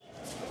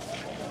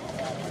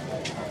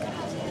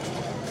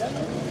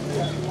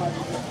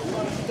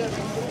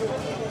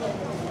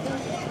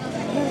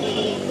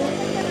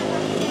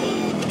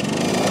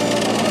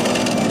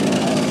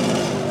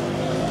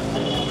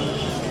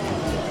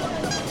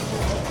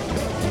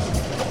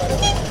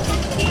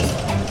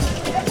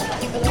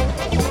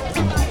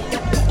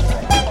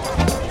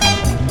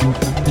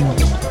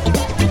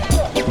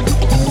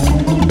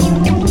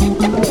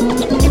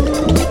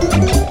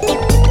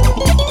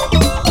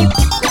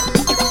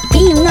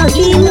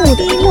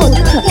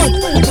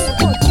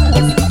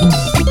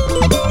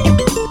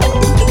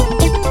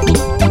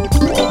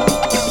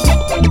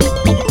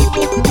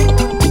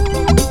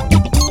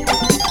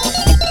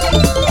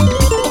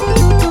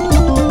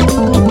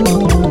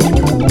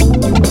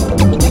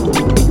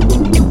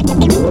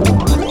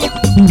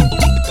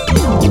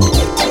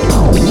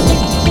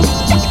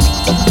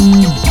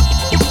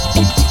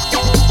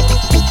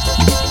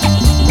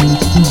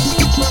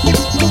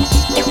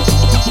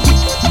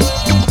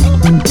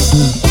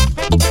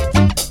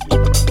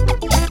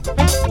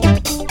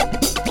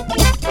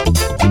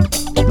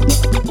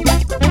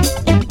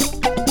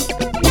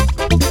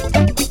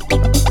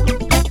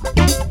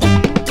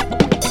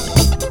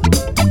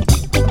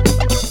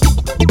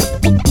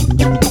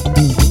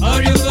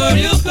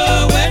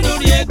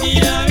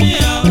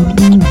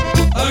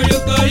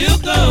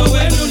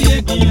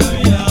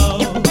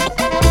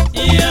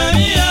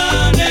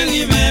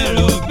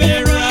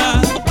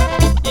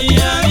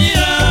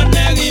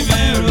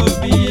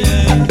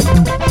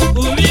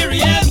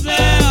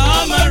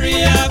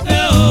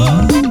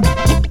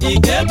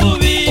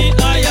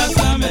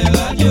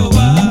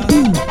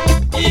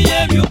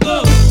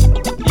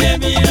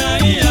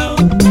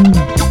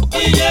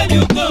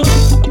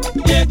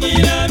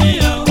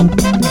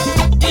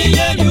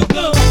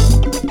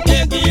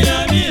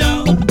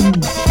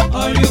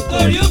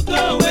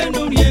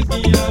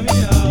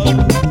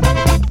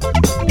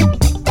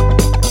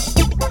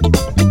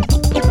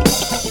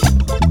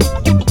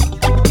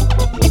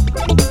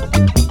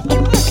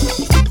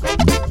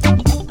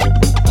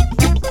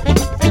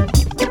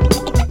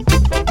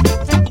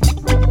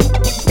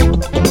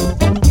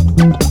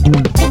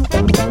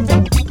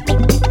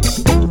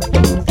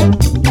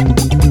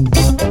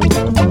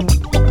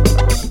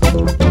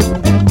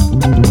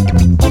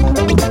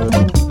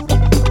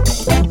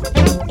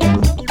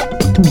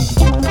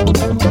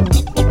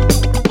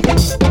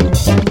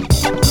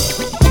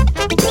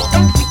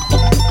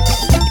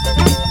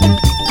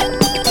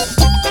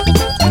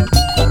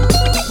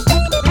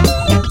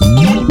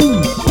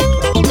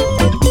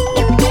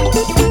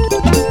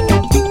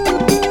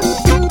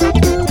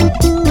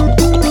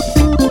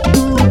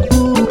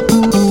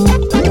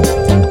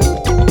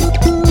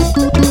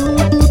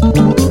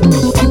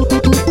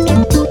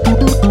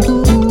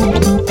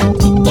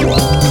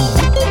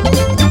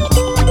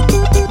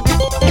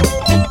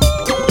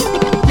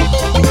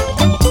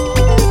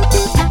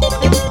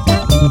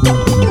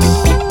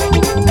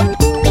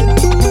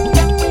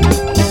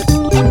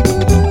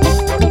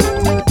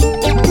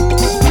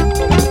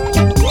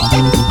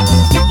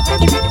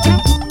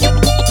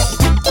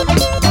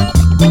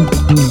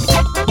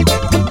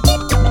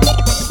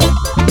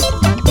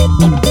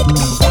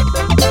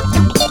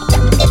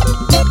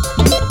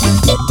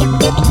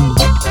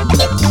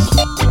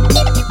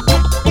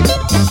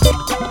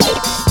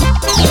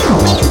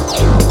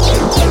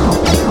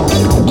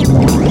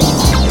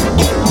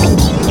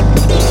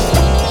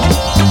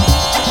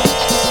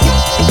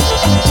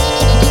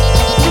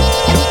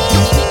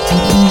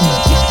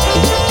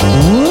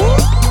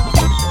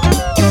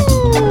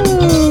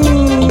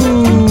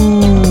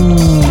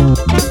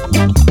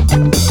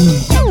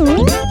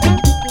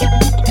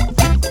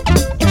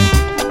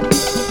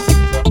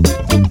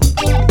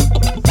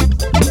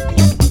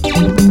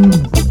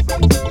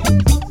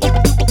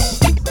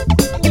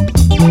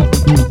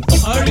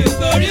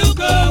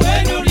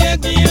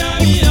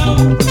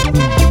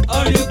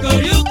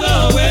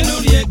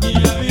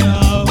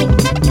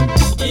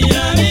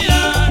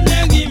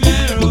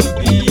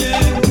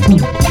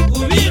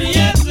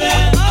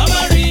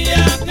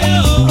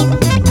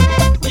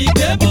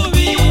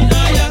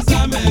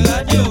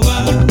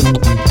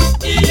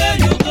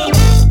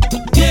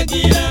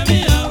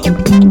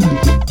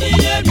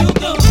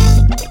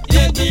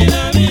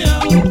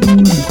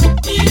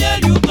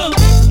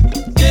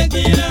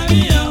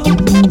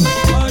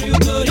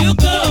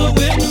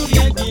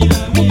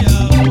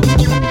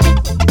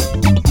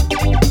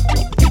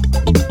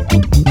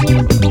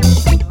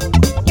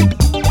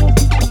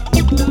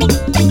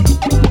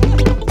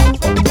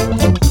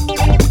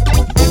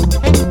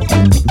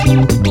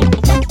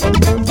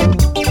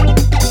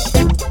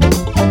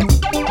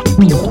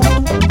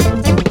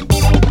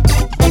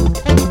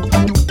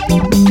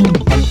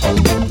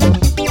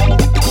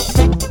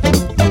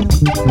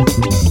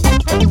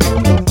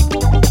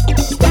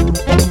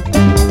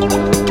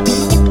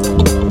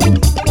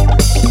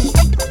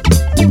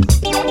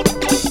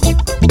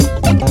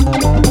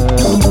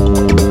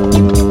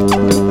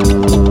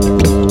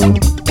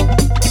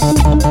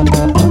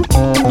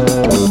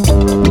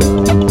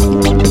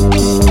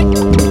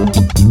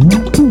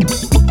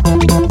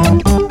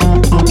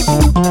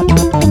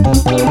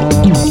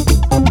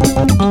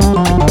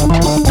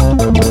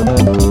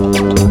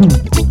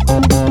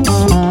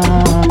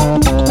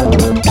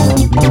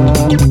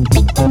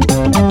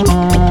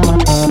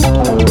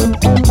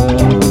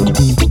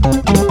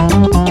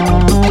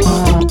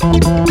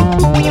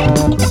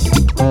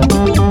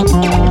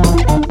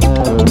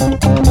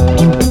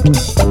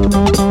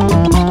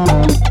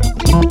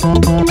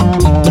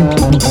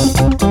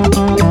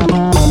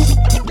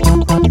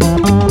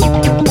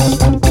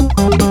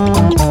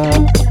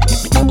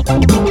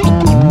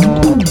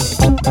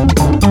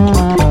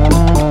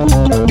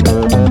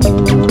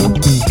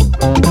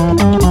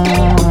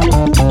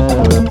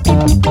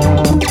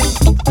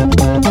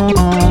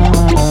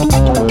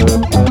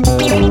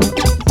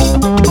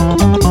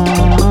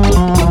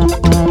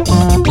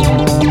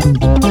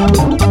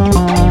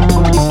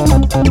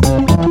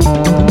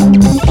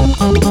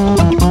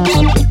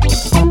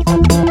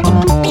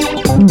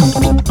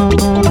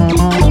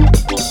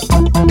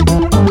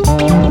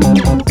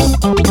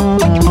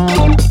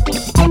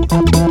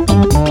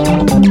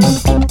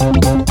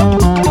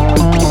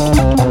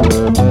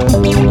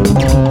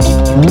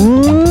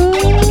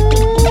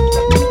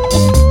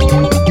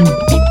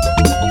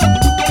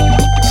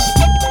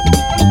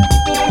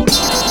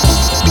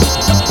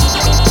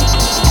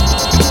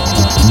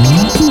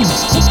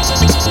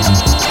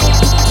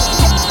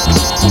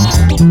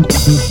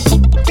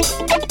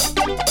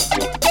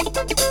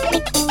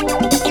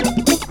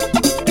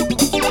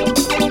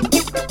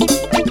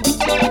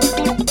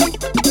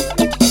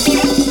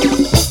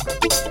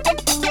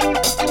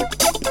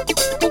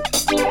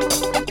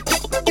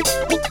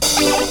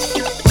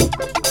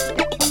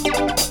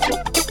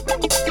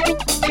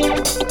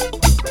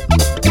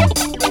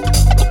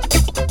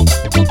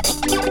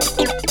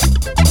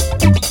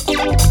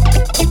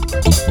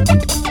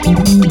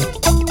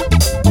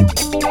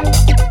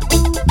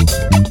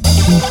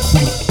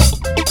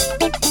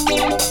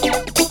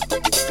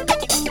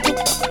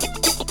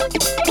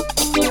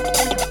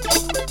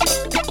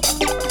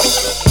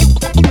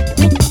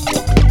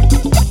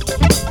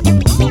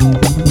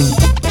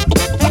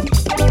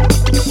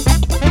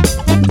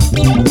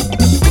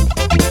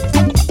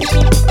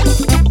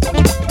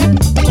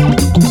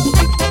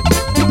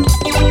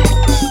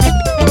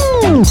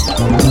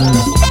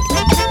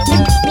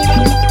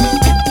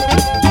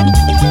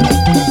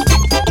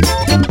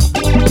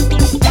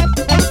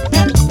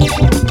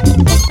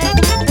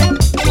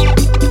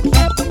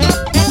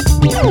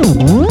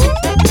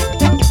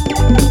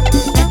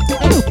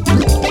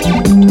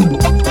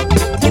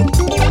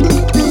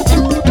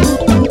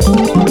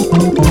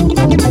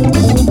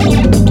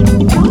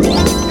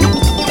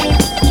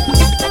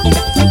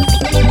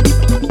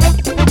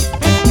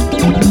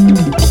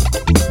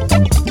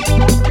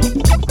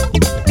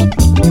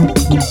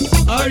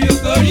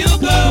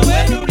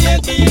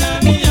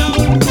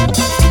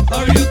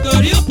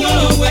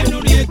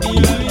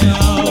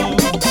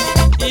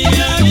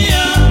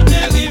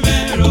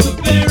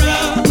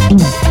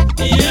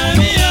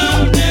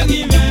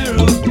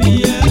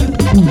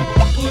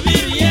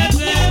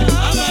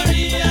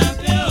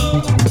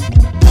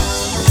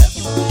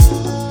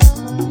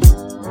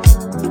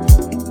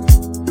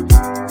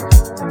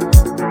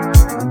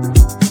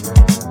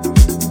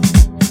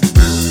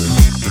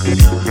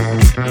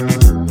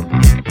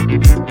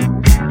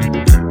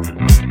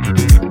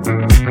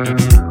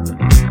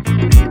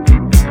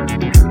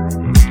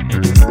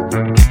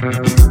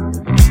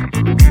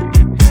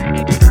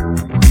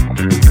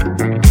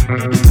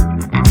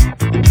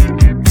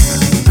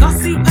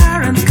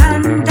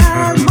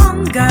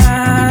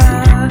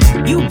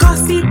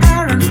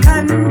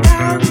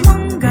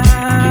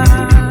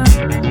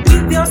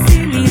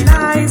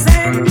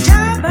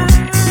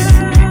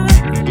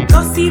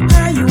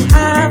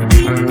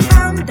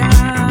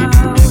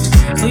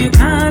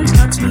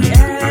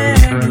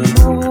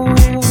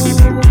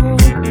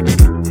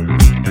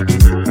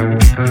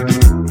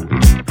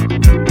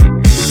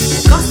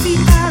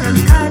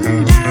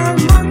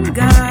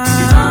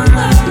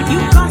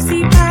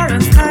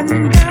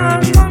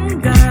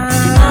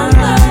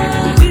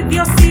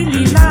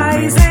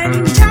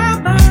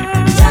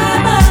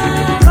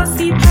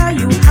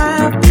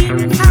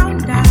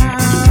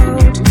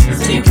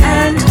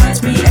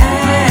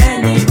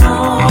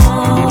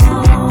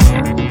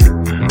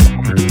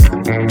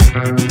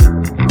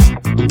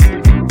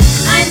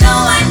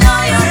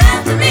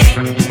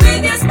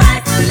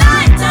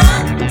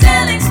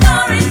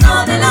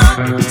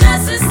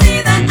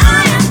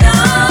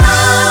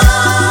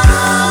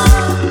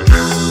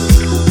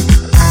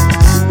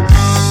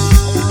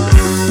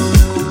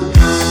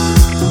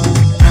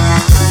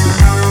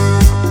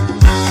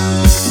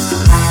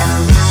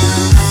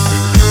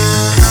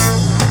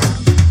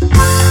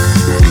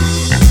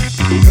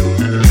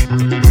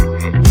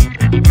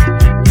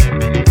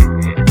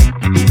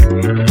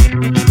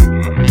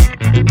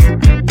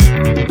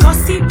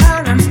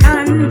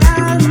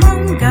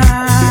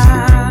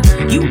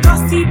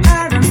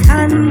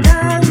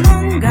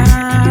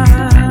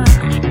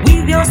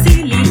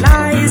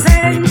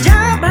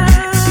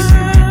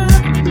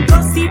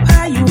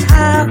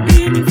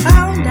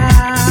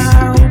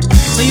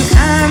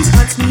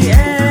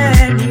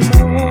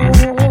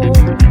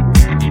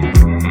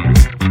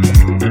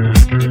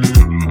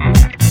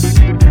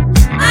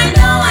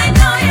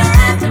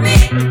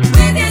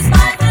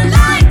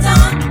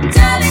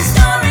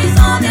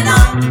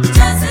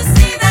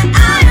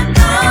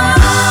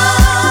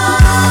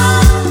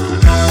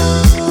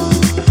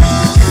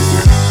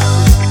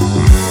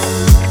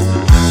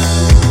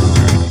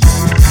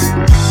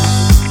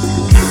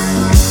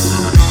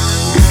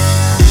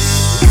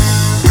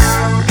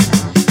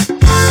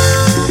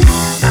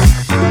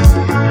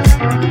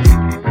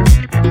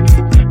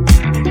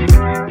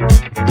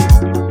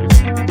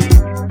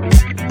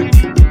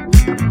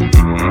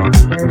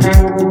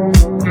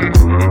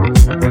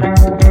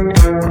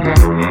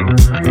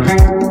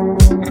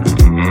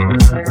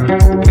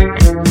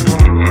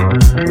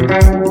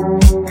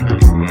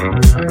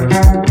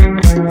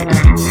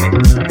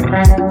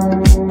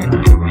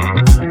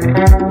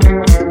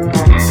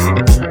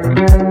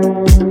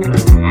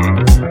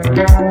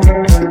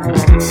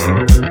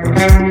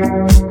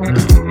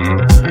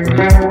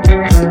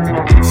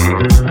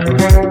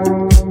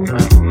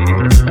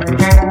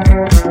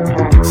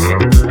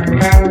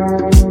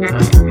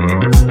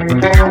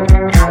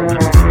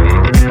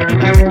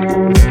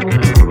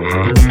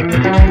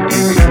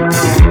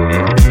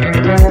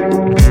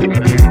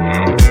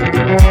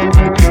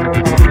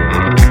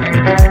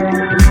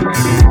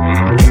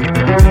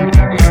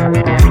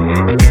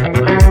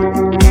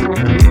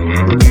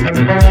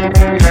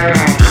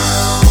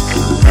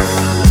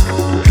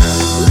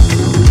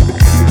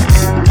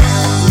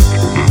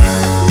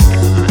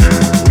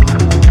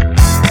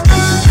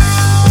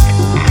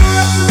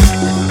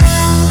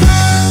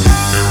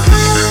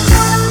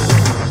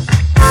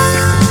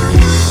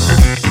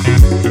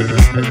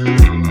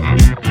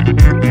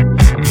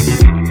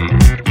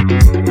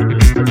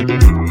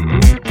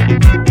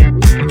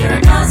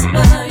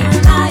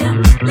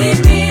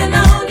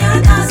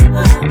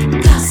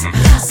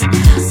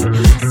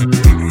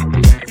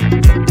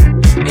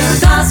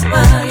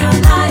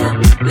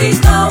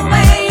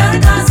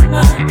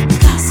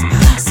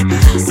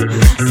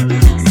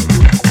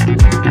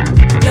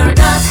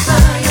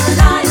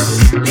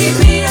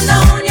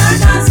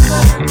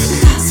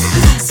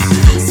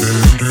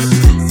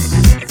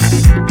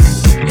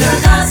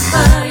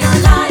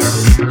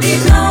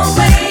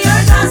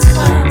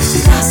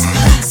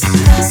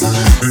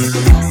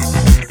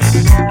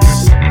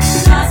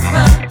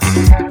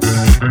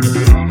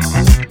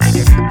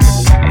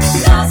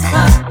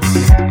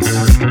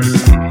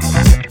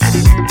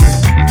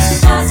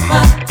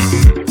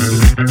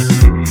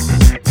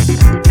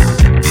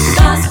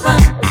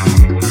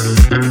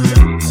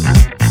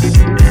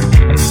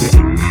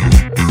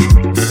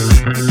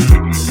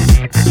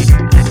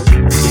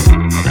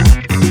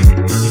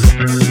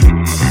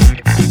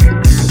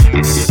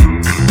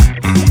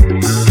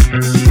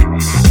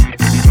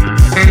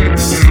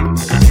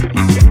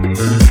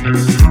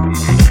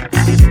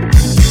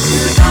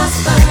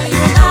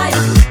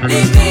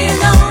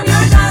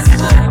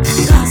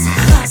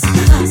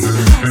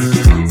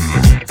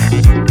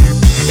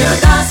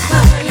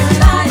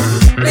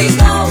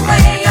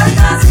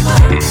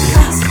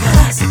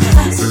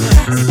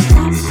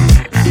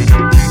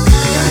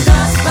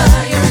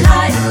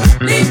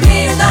Leave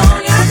me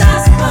alone, you're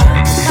gospel,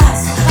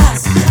 gospel,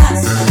 gospel,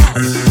 gospel,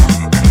 gospel.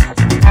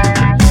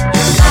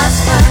 You're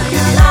gospel,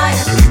 you're a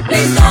liar.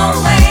 Please go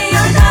away,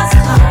 you're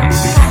gospel,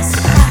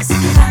 gospel,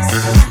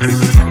 gospel,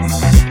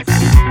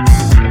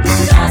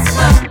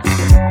 gospel,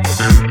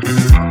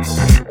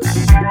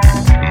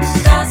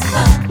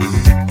 gospel,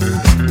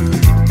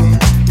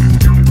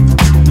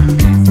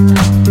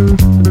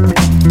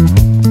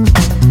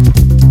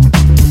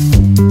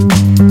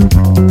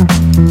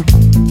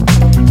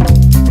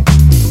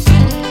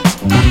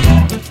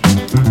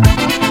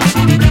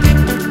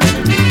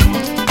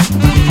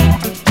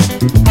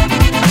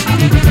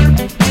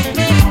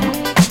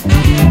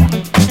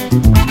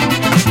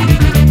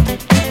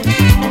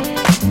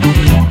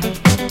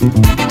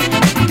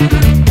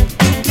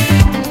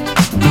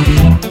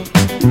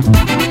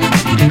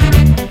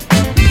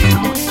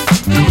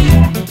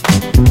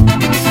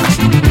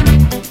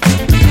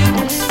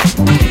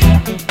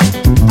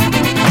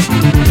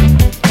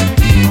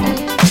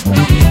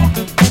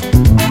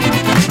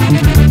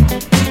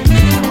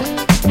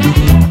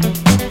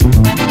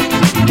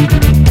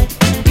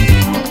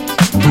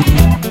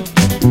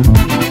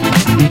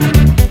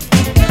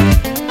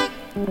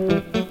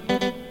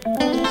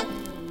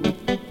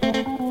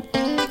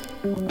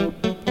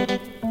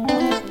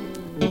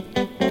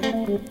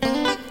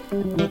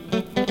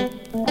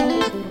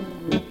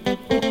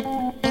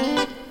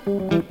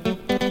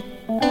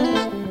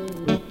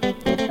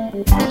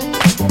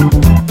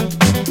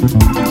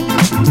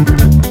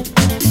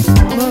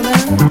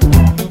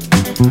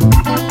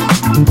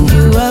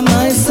 You are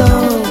my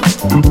soul.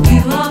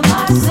 you are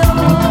my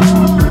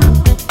soul.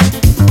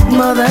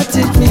 Mother,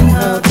 teach me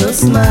how to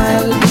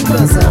smile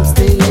because I'm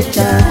still a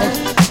child.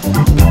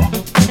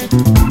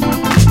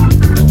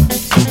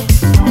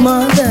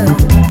 Mother,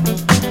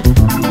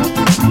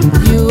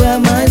 you are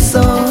my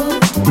soul.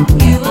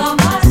 You are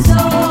my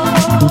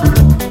soul.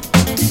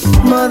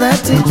 Mother,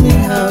 teach me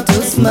how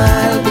to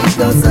smile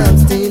because I'm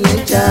still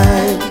a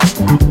child.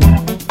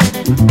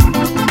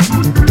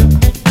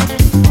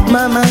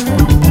 Mama,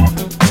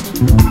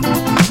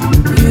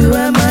 you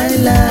are my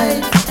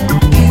life.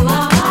 You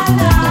are my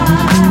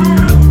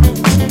life.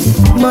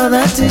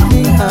 Mother, teach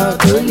me how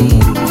to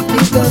live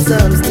because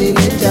I'm still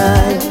a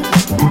child.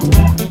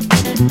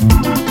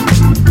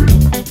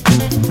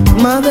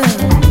 Mother,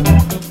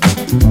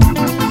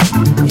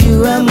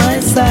 you are my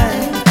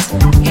sight.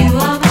 You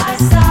are my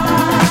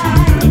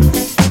side.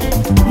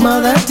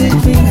 Mother,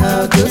 teach me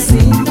how to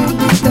see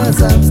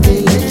because I'm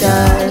still a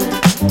child.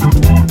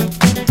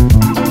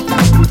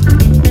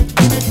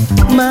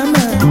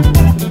 Mama,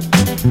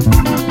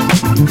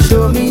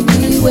 show me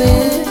the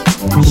way.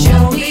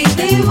 Show me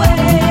the way.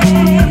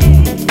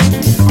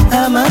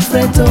 I'm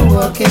afraid to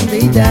walk in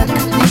the dark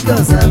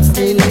because I'm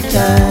still a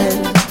child.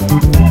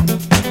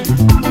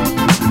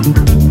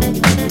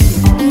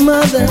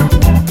 Mother,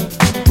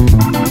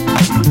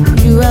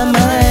 you are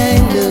my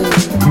love.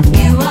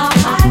 You are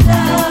my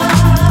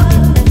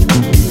love.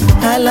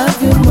 I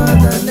love you more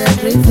than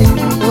everything.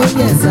 Oh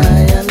yes, I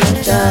am a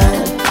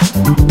child.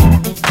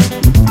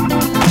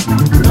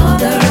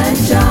 Mother and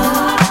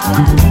child.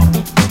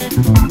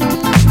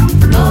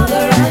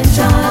 Mother and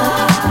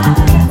child.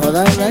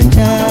 Mother and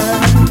child.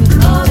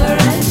 Mother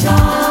and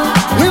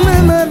child. You're my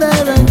mother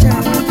and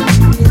child.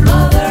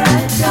 Mother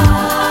and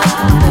child.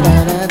 Da,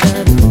 da, da,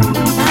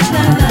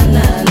 La la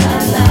la la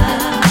la.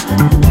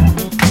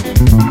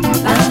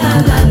 La la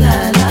la la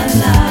la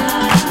la.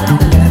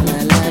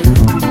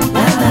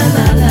 La la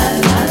la la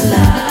la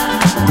la.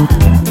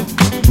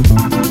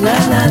 La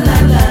la la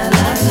la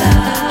la la.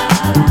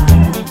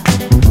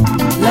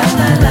 La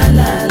la la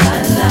la la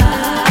la.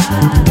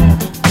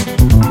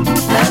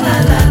 La la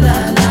la la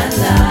la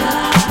la.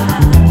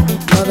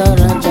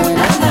 Mother and child.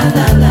 La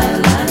la la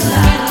la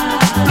la.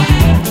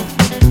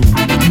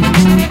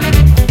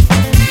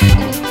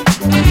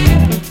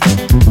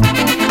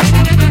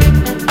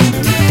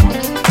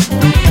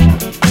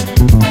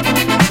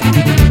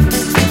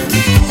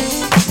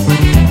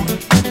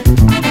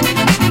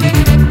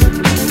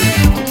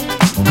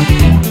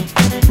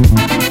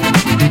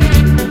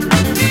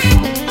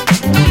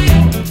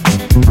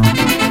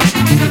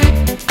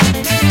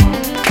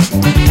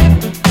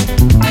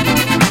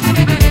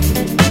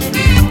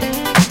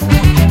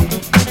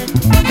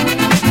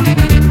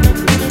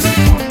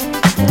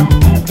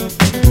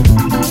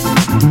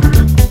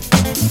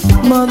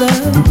 Mother,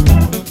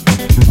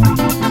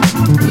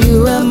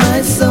 you are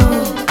my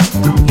soul.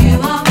 You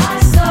are my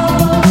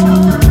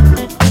soul.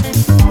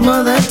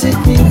 Mother, teach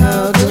me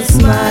how to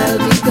smile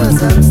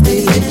because I'm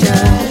still a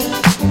child.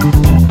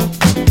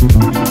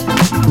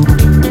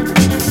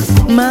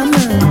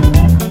 Mama,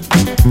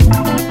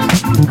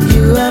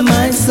 you are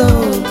my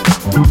soul.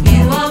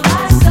 You are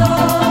my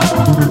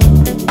soul.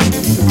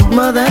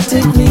 Mother,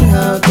 teach me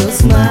how to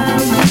smile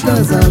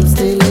because I'm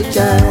still a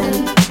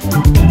child.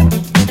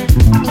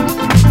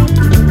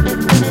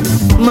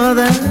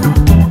 Mother,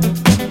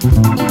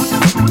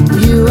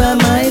 you are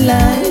my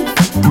life.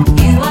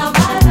 You are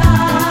my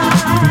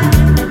life.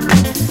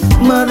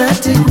 Mother,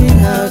 teach me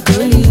how to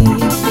live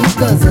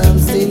because I'm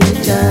still a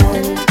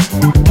child.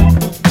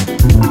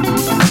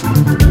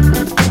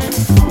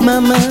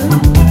 Mama,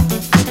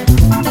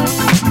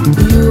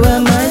 you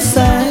are my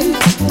side.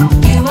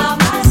 You are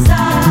my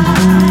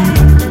side.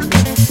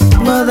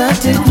 Mother,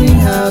 teach me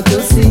how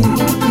to see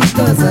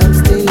because I'm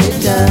still a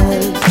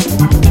child.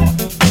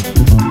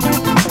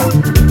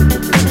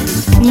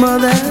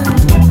 Mother,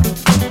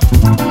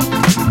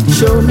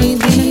 show me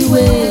the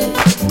way.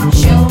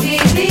 Show me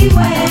the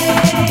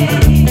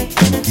way.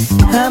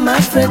 I'm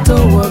afraid to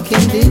walk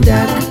in the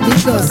dark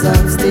because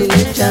I'm still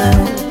a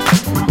child.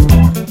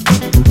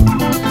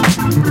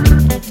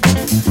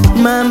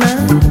 Mama,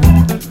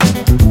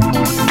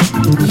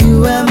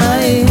 you are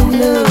my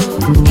love.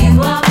 You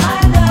are my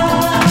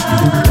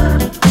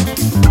love.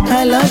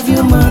 I love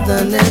you more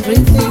than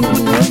everything.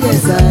 Oh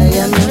yes, I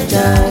am your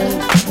child.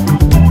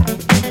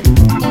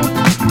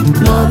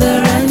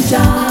 Mother and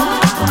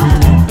child.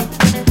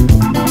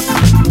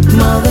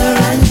 Mother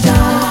and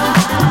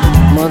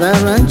child. Mother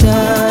and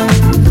child.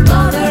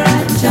 Mother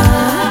and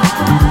child.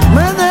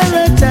 Mother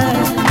and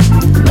child.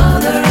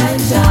 Mother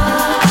and child.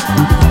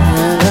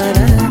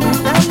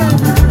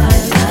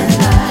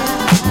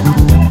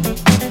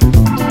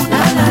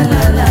 La la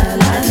la la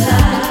la la la.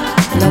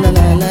 La la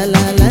la la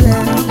la la.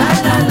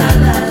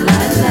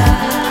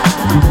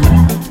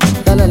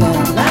 La la la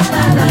la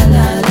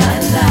la la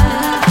la.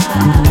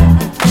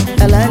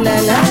 La la la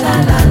la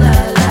la la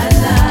la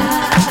la.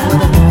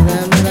 Mother,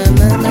 mother,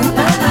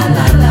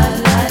 mother,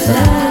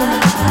 mother.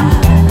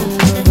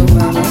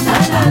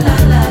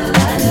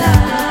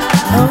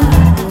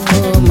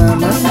 Oh,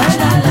 mama.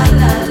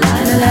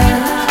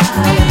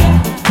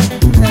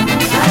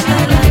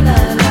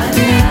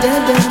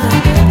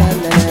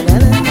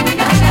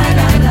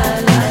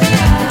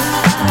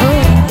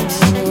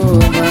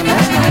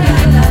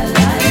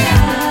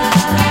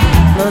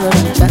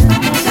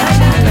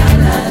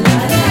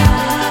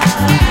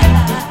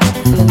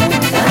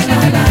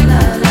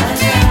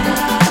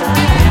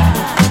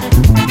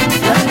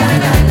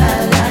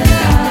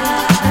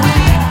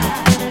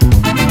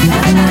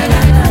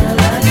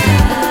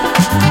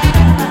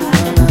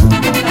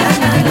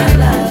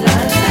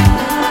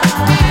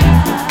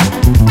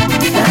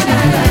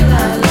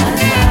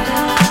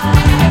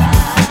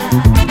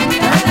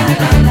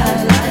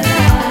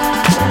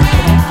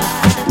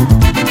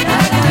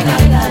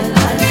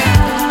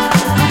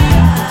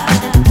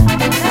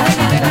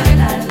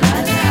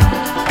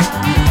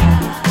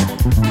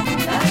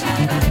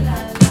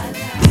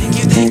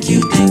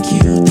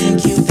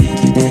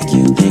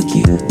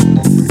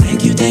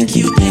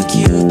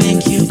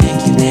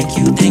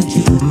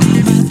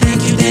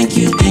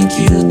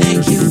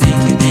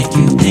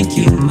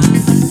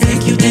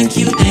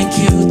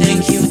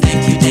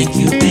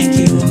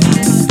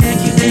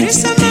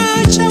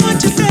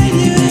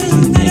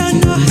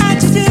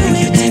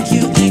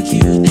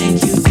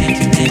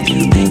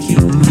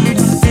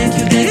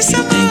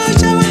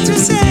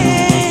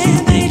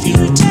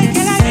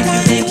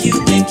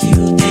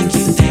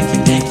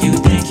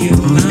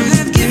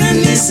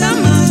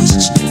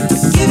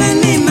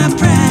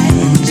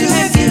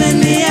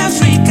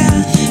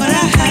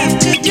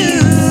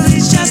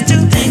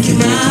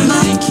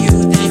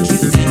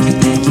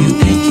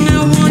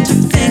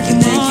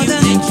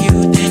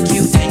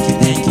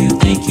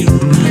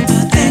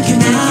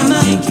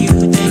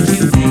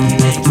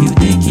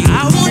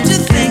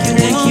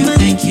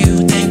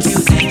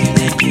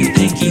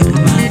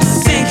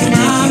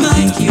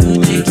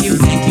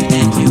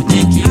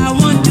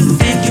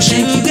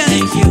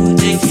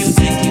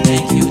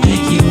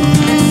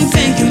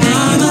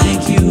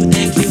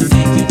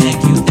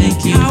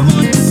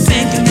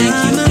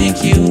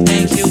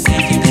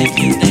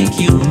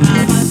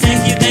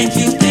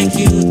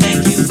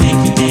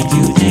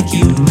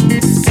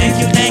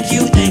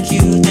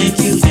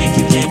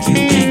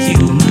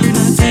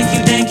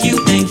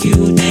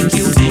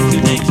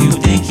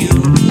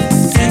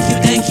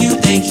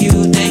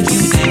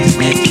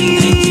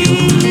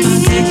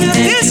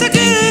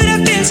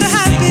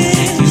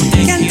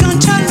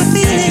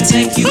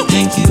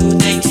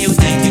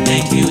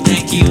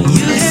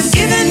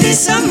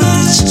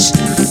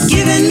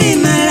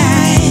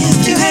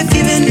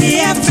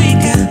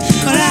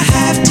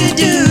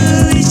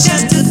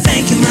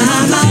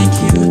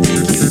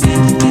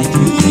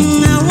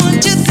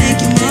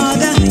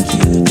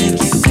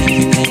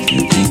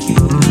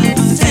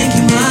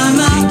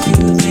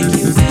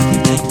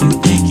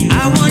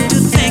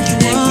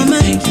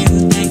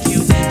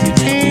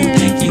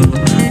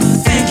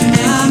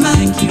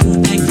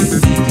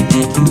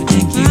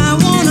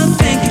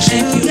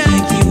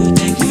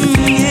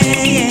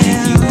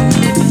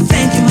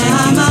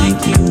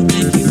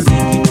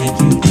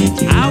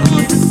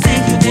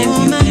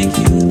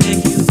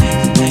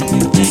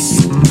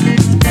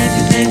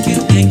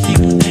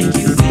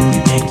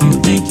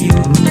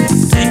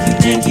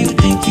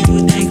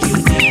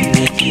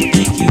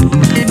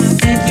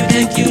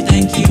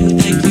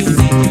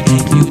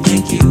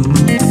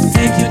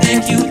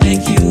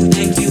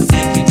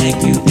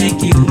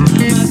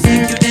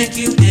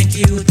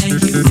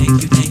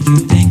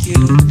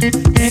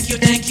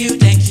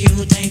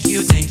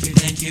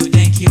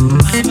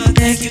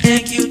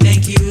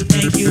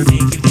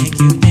 Thank you.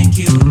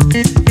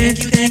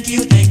 Thank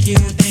you.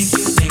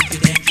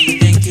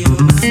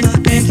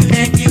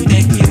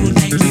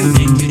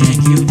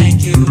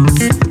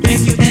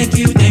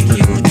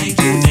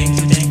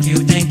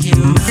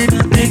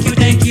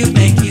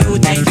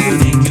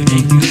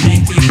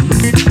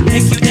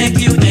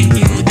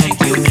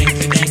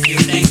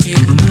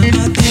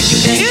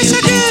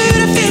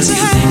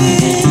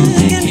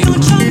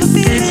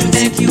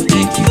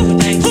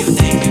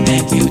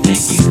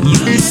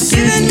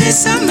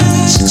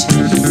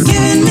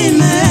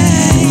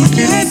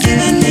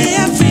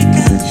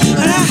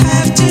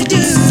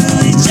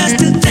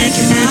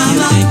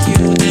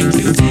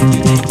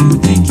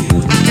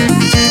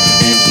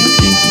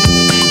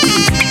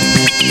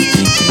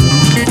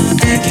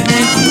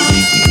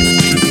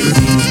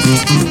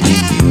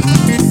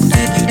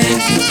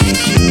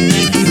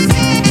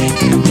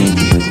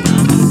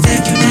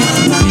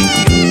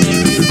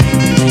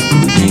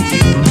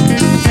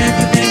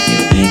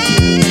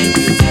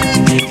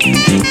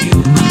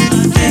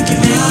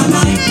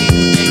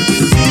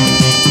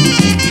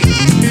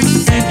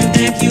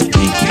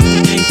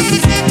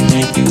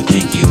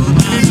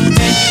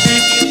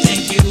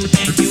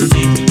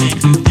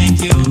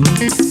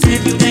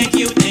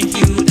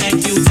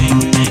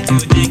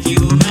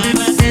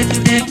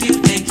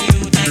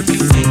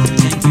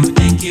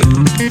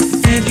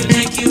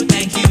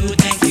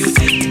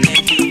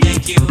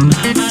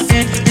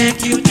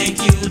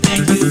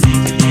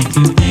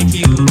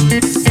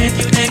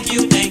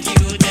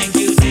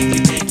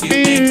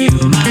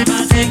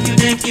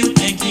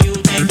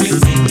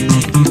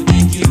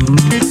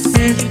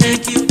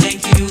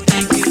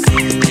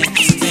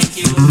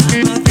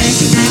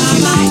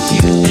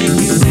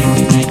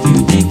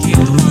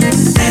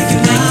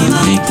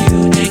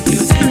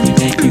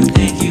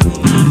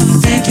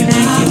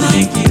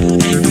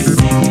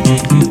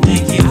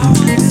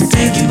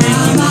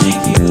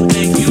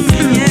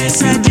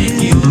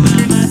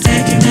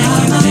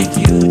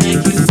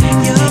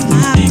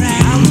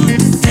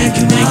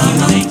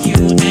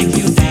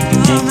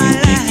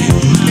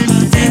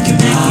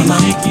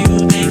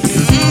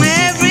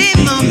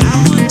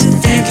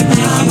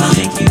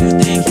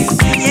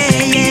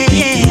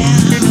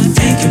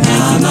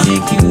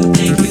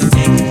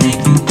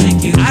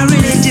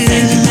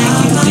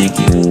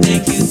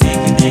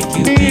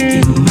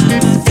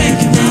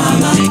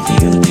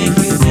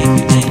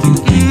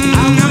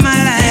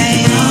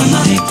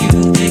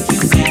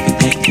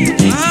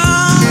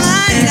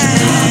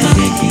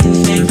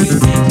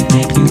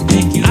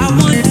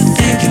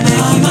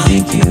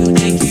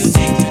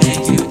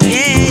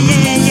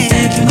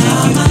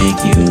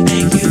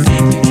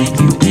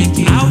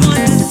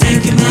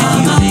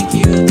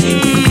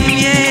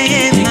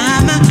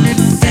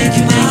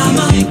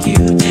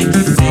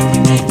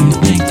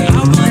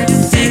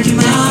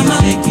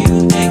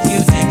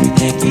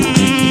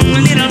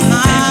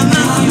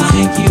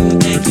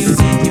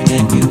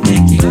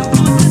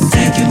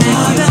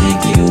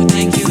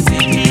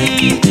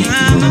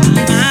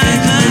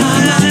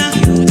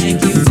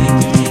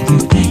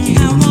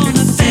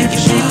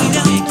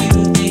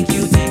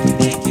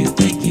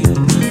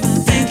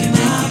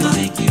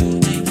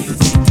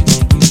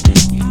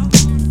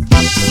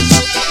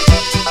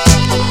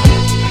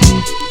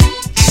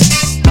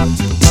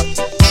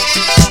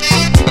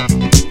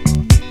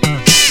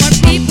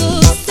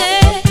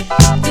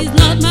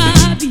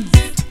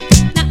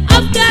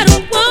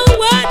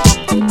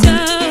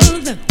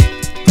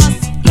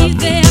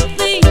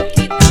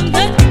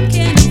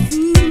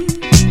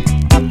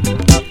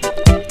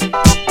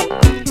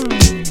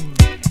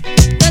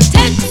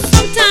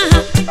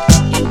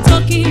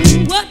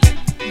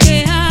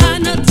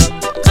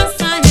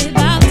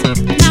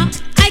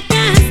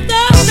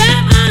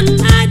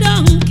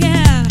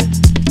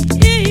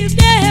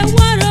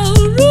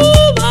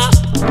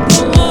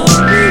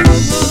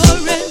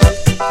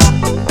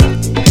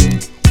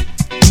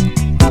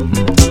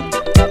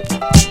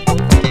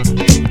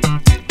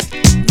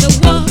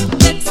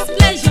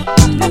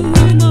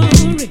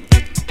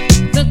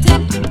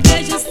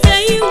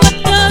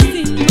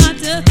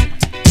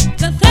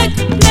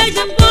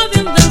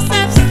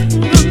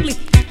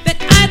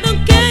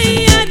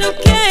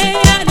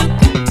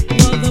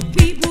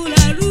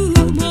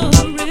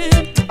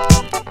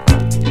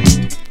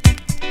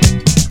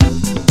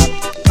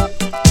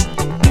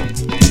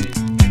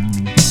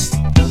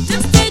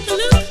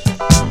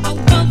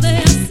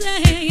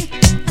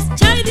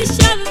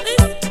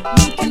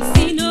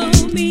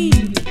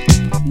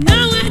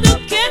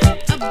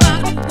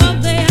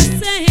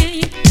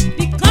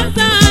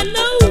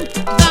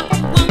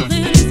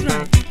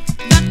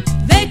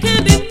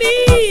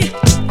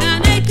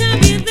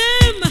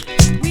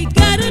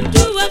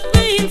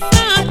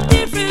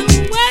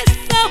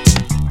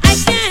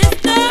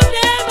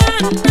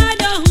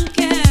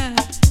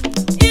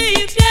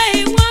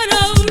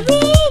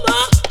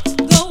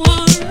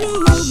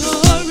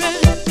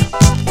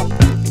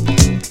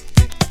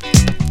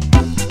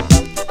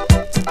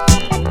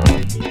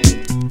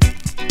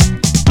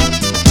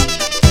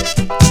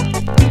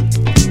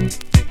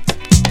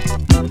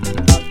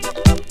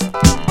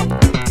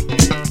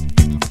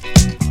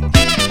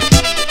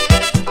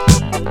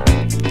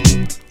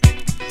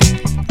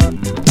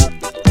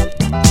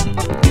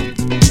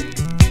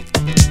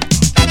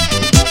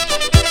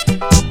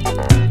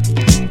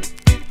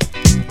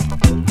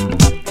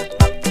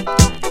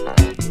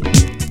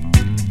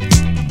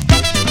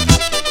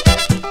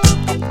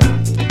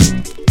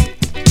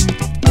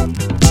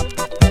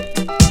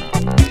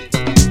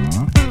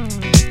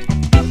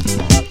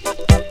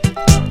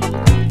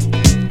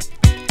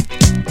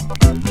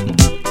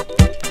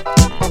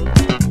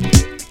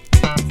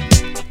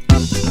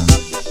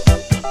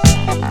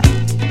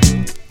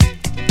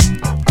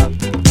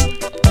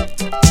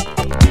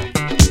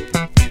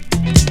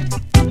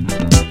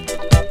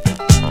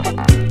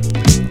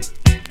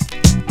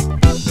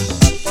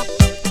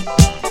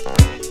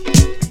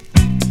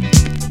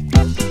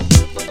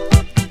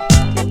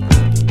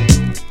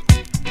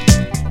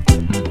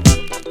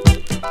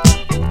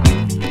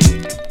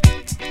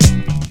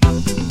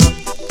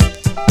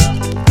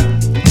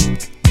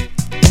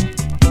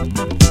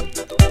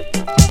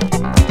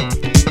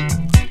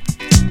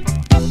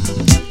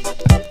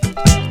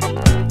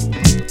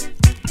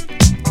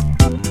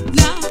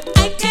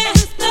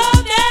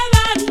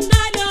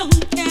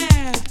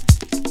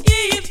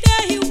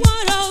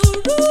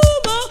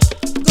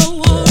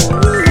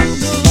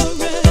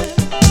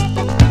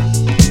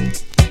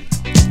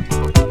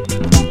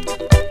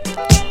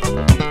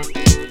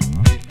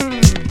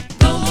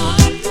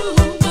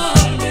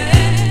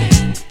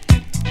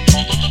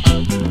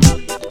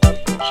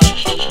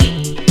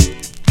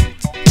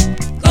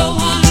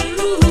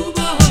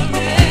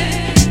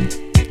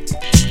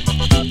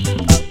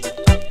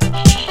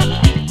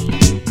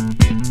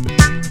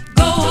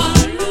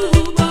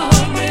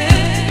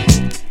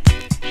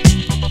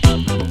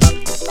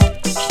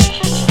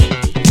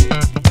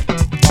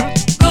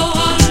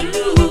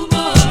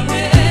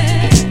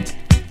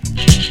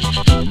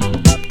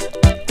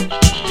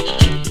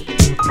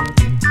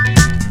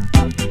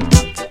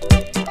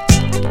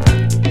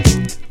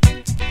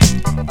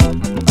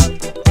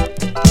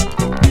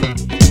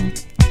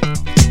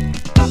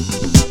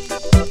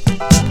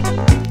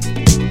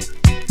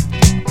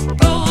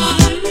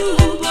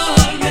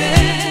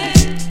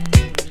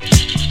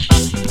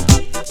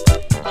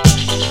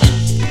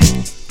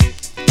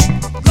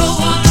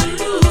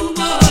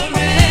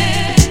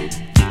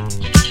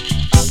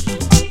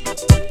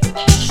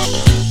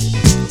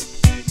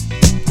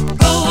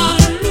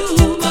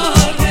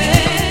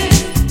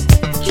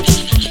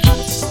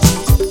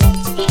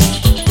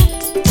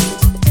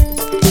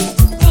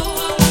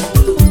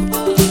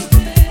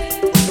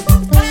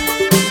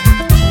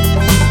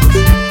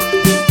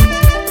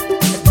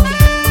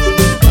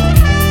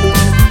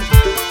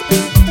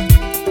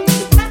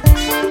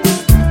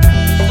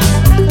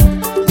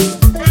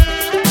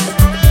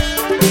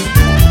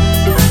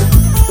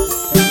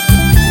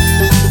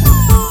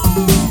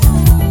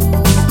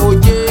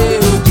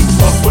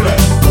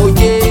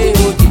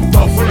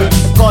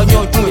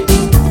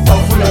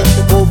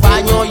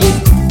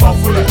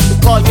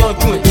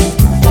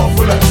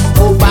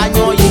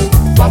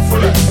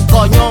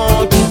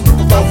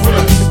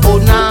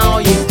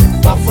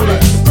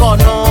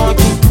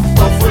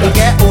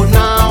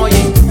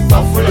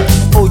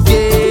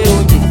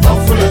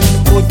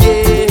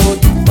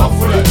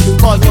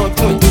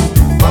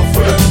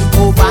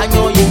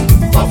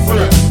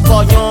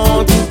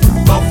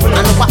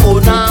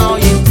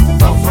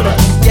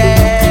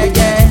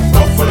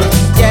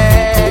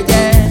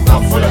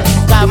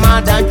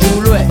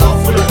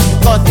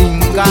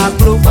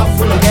 klo,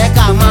 ke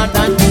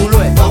kamada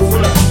njulo e,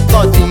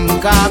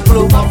 kotinka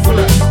klo,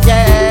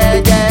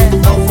 yeah yeah,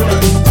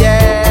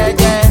 yeah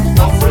yeah.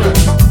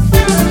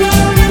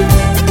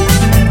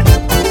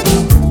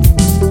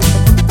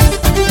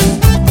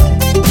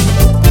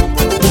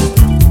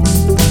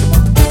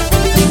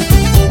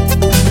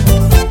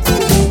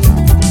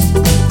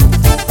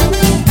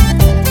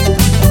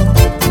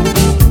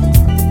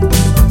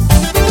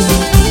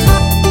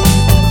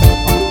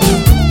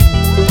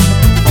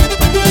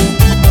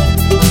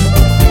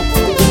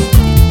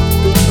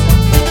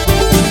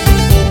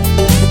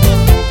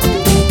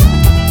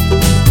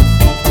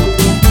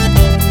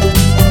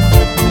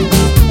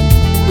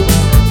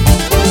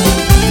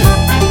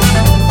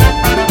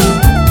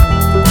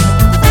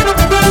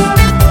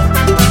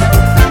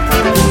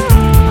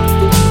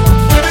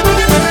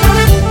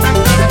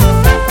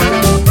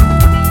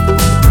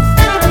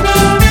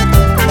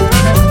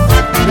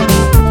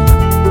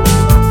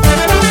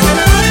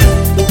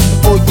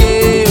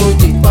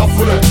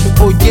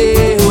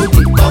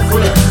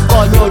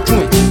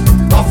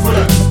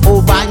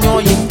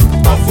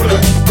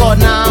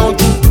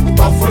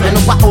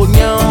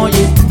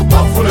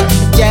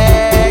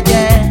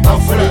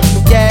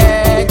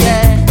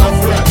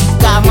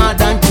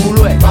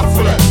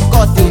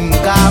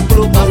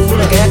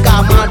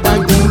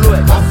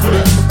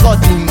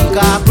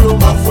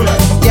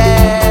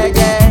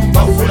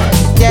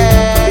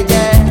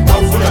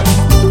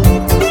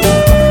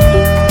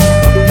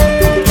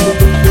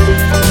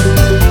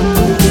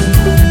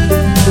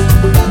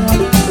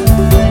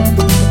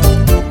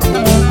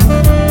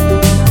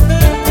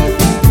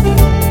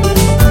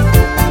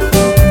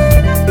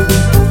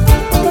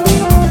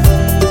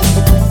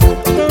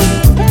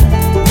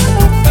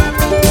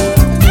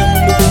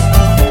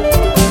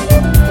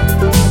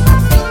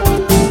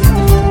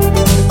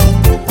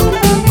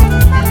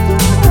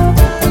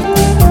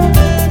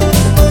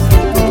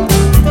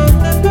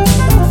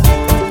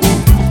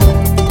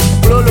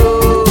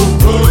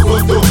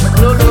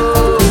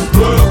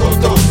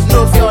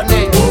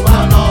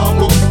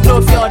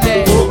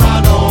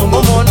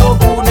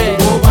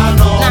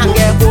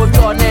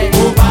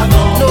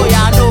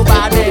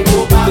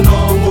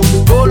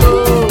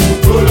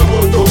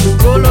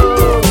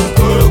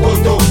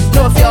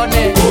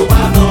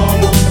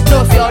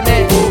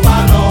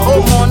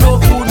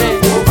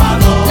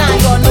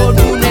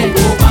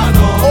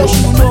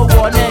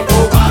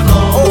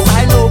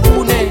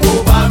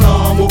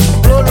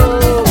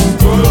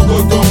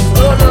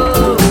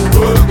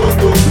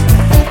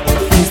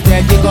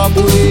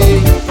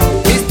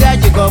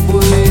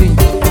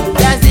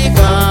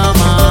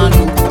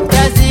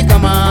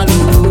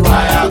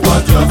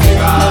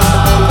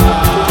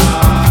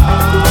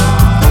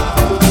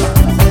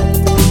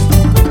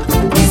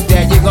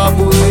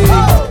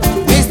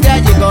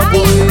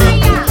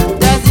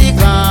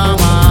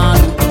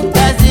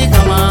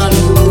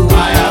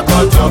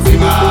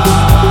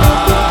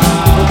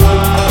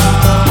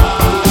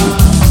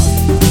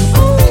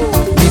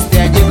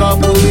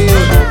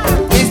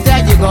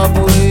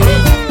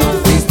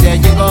 Mr.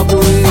 Jacob,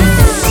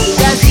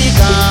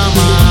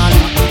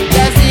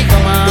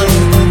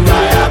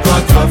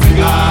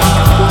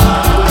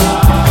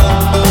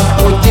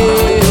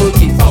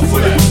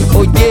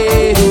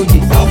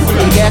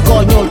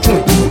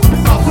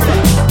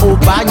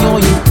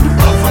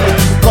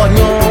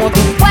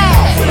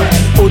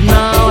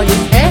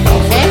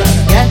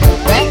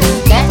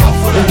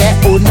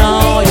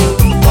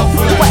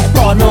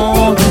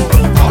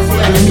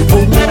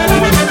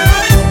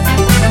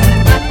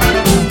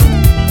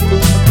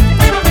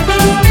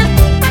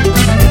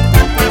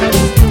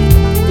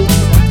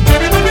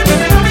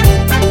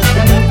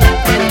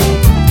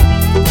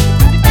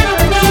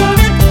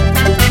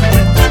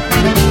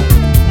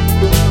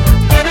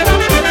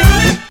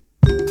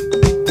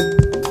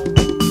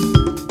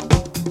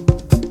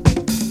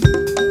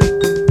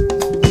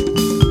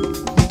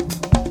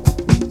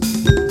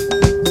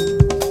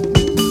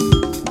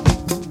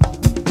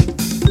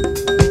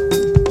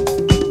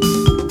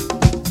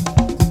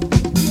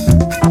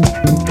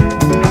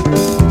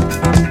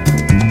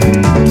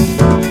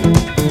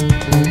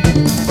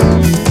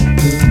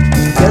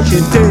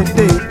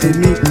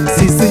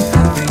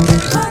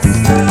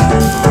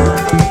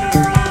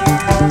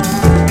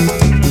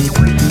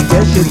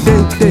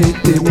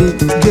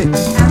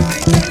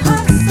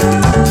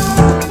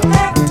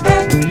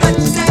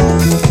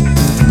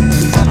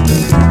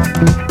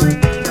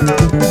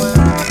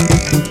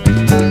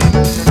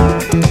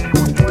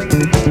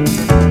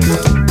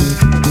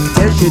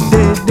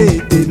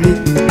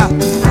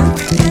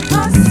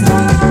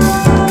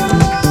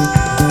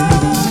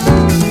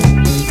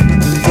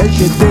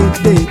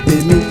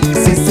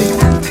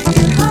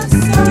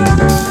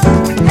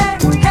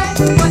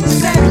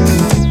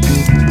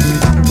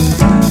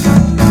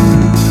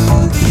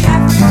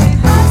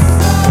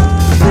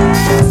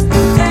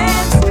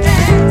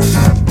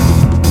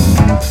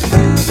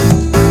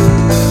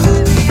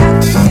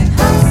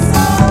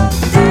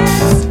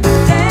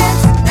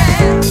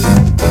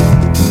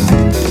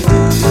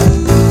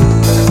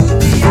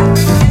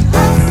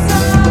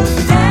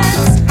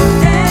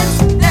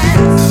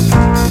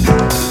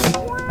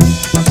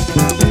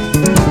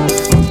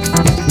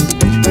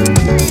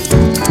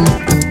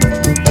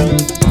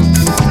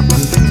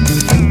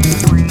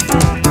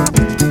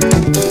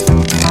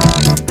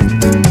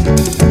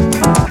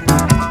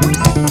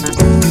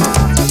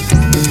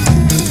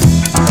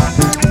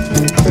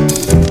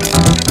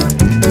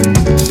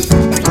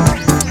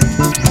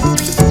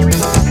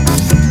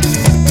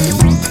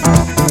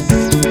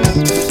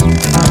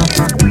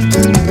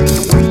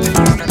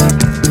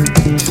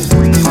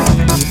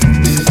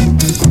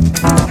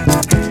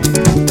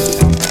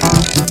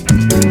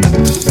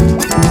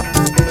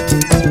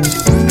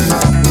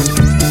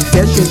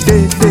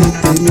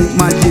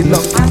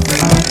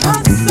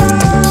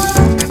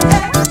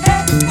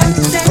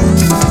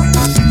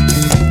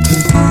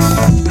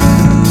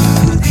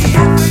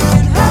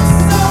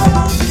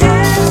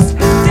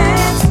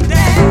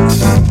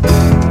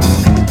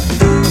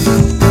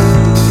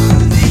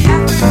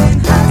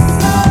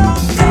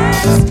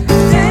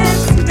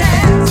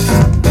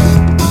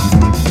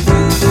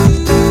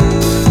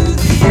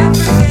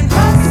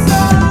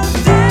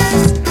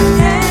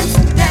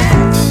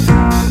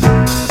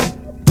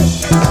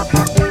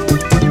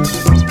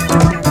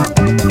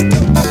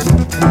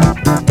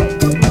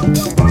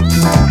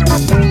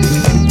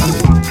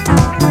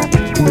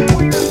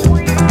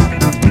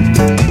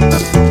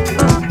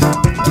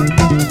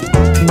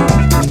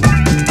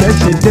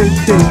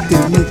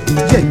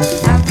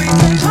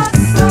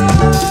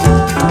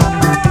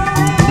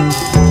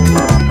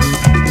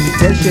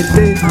 ṣe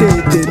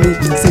déédéé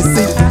mi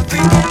sísí.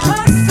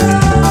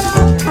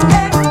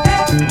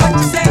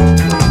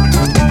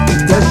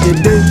 Jẹ́ ṣe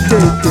déédéé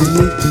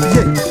mi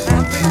yé.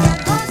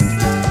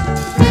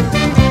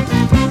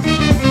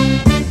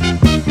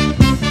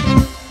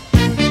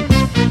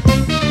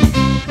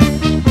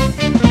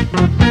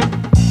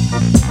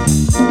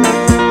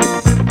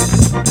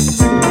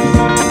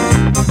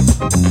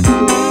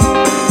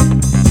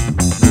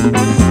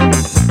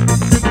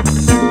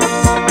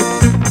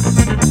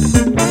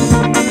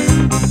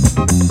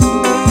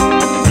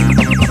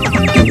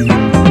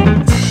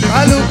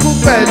 Kálukú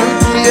pẹ̀lú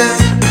tiẹ̀,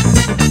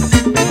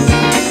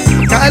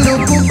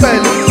 kálukú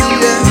pẹ̀lú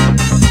tiẹ̀,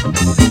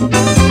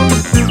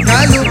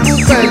 kálukú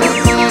pẹ̀lú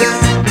tiẹ̀.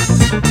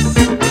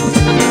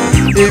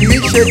 Èmi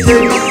ṣe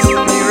tèmi,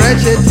 ìrẹ́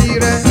ṣe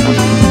tirẹ̀.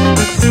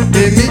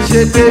 Èmi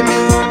ṣe tèmi,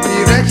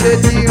 ìrẹ́ ṣe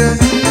tirẹ̀.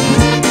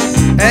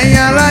 Ẹ̀yin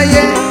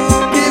aráyé,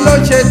 kí ló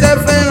ṣe tẹ́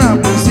fẹ́ràn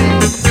kù sí?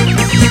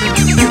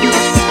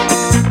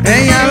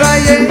 Ẹ̀yin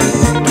aráyé,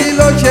 kí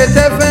ló ṣe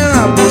tẹ́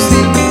fẹ́ràn kù sí?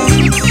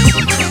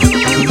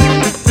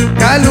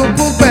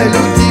 Kálukú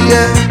pẹ̀lú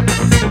tiẹ̀,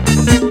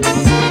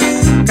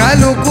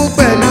 kálukú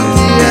pẹ̀lú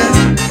tiẹ̀.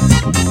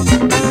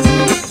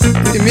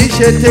 Èmi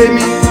ṣe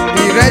tèmi,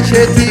 ìrẹ́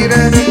ṣe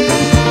tirẹ̀.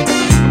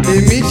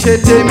 Èmi ṣe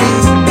tèmi,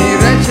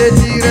 ìrẹ́ ṣe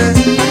tirẹ̀.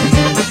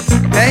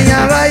 Ẹ̀yin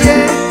aráyé,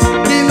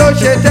 kí ló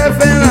ṣe tẹ́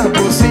fẹ́ràn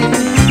kù sí?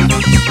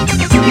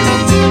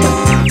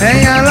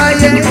 Ẹ̀yin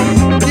aráyé,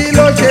 kí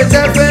ló ṣe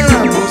tẹ́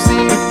fẹ́ràn kù sí?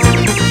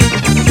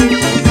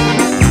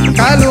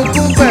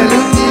 Kálukú pẹ̀lú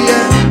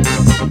tiẹ̀,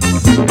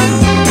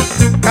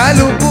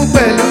 kálukú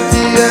pẹ̀lú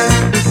tiẹ̀.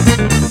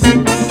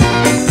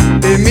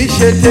 Èmi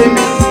ṣe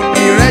tèmi,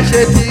 ìrẹ́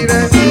ṣe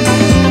tirẹ̀.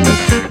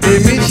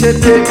 Èmi ṣe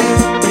tèmi,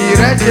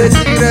 ìrẹ́ ṣe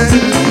tirẹ̀.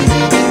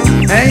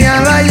 Ẹ̀yin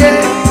aráyé,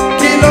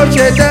 kí ló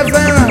ṣe tẹ́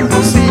fẹ́ràn kù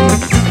sí?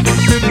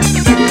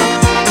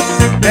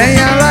 Ẹ̀yin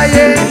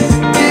aráyé,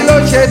 kí ló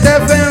ṣe tẹ́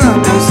fẹ́ràn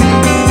kù sí?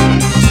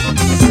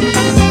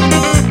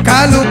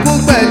 Kálukú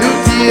pẹ̀lú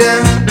tiẹ̀,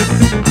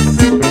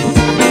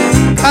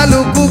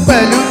 kálukú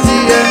pẹ̀lú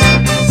tiẹ̀.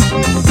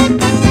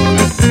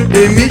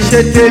 Èmi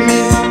ṣe tèmi,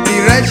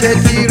 ìrẹ́ ṣe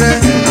tirẹ̀.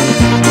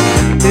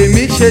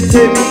 Èmi ṣe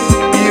tèmi,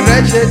 ìrẹ́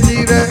ṣe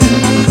tirẹ̀.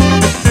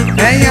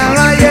 Ẹ̀yin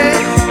aráyé,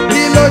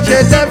 kí ló ṣe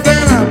tẹ́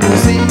fẹ́ràn kù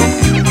sí?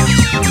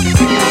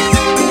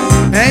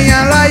 Ẹ̀yin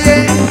aráyé,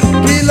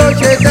 kí ló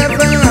ṣe tẹ́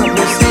fẹ́ràn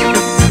kù sí?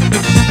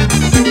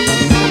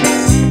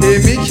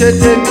 Èmi ṣe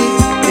tèmi,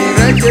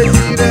 ìrẹ́ ṣe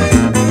tirẹ̀.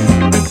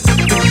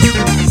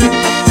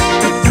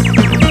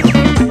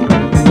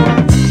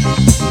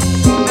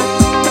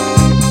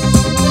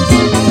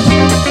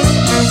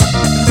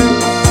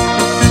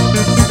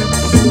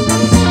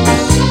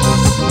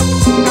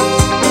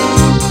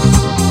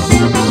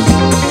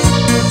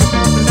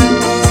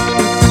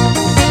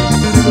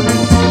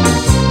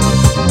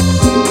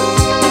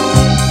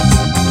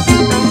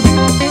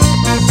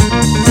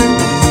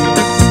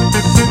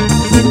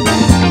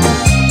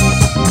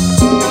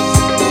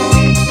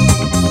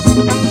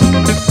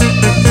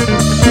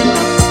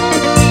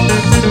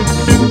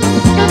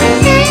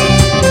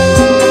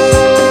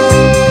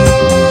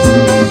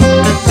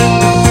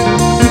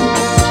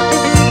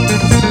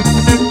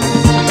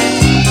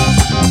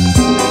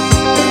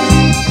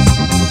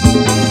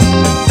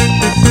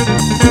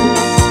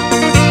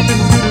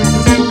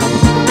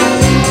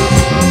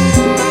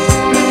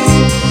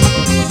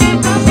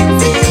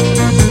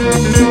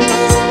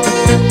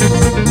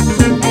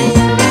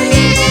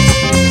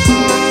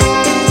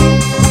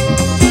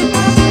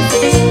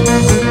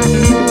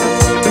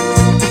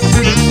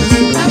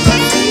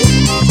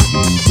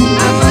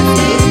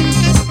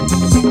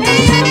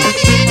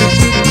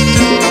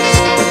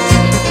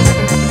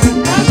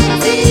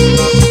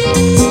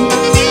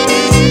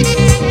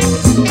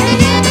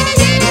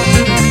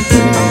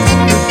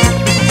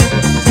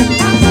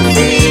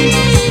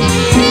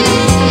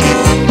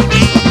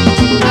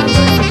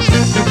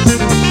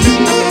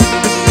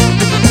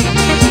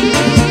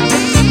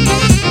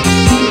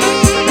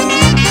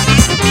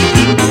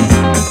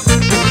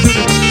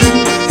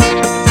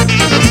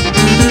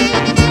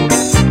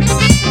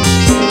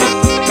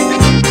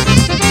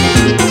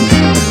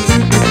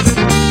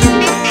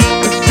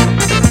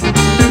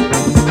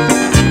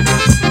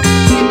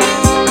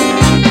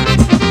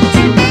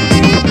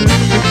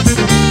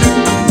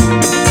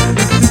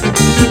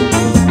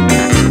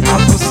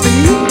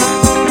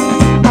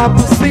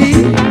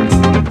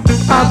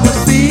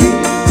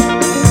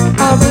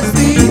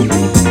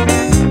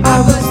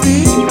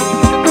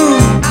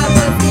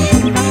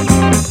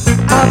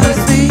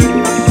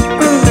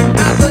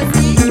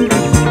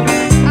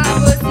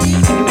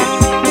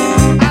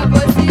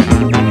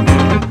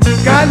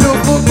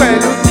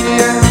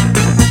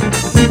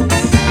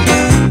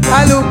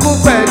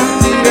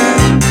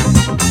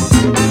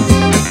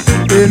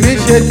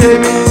 ṣe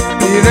tèmi,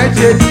 ìrẹ́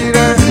ṣe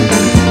tirẹ̀.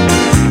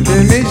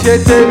 Èmi ṣe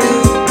tèmi,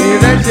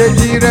 ìrẹ́ ṣe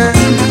tirẹ̀.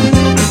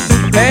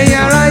 Ẹ̀yin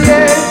aráyé,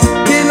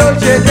 kí ló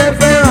ṣe tẹ́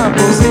fẹ́ràn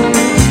kò sí?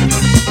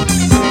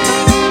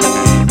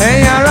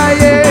 Ẹ̀yin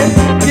aráyé,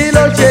 kí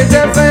ló ṣe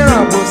tẹ́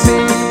fẹ́ràn kò sí?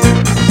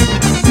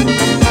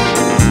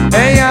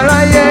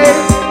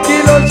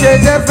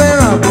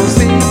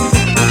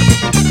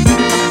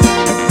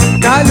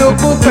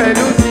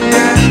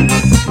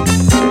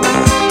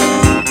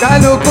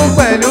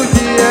 pẹ̀lú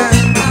tiẹ̀.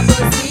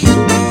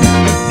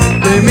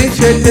 Tèmi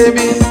ṣe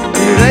tèmi,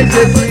 ìrẹ́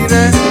ṣe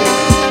tirẹ̀.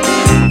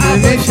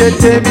 Tèmi ṣe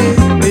tèmi,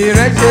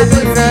 ìrẹ́ ṣe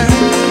tirẹ̀.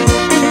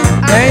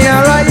 Ẹ̀yin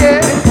aráyé,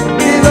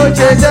 kí ló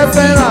ṣe jẹ́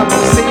fẹ́ràn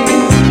àbòsí?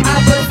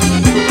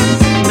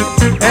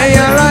 Ẹ̀yin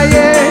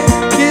aráyé,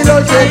 kí ló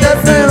ṣe jẹ́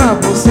fẹ́ràn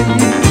àbòsí?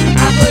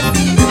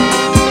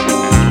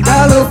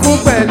 Kálukú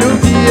pẹ̀lú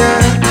tiẹ̀.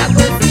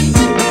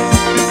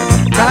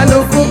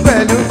 Kálukú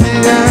pẹ̀lú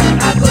tiẹ̀.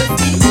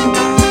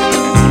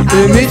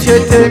 Tèmi ṣe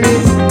tèmi,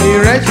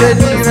 ìrẹ́ ṣe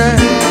tirẹ̀.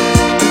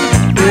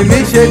 Tèmi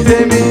ṣe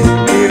tèmi,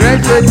 ìrẹ́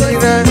ṣe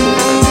tirẹ̀.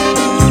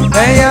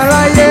 Ẹ̀yin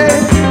aráyé,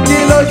 kí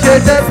ló ṣe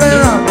jẹ́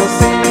fẹ́ràn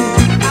àbòsí?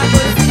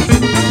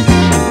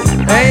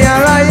 Ẹ̀yin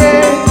aráyé,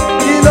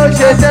 kí ló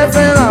ṣe jẹ́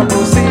fẹ́ràn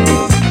àbòsí?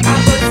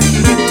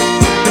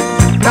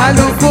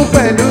 Kálukú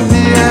pẹ̀lú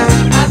tiẹ̀.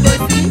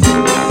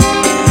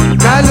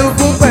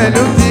 Kálukú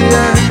pẹ̀lú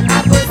tiẹ̀.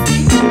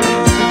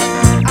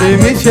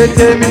 Tèmi ṣe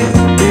tèmi,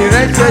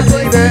 ìrẹ́ ṣe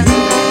tirẹ̀.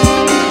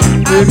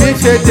 Tèmi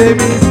ṣe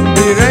tèmi,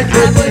 ìrẹ́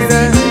ṣe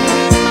tirẹ̀.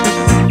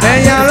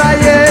 Ẹ̀yin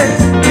aráyé,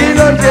 kí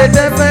ló ṣe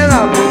jẹ́ fẹ́ràn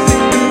àbòsí?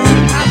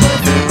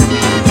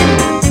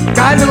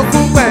 Kálukú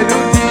pẹ̀lú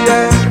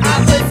tiẹ̀.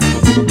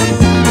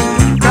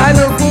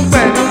 Kálukú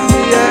pẹ̀lú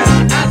tiẹ̀.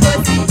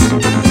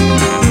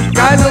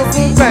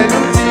 Kálukú pẹ̀lú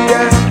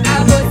tiẹ̀.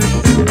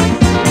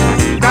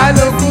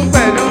 Kálukú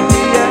pẹ̀lú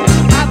tiẹ̀.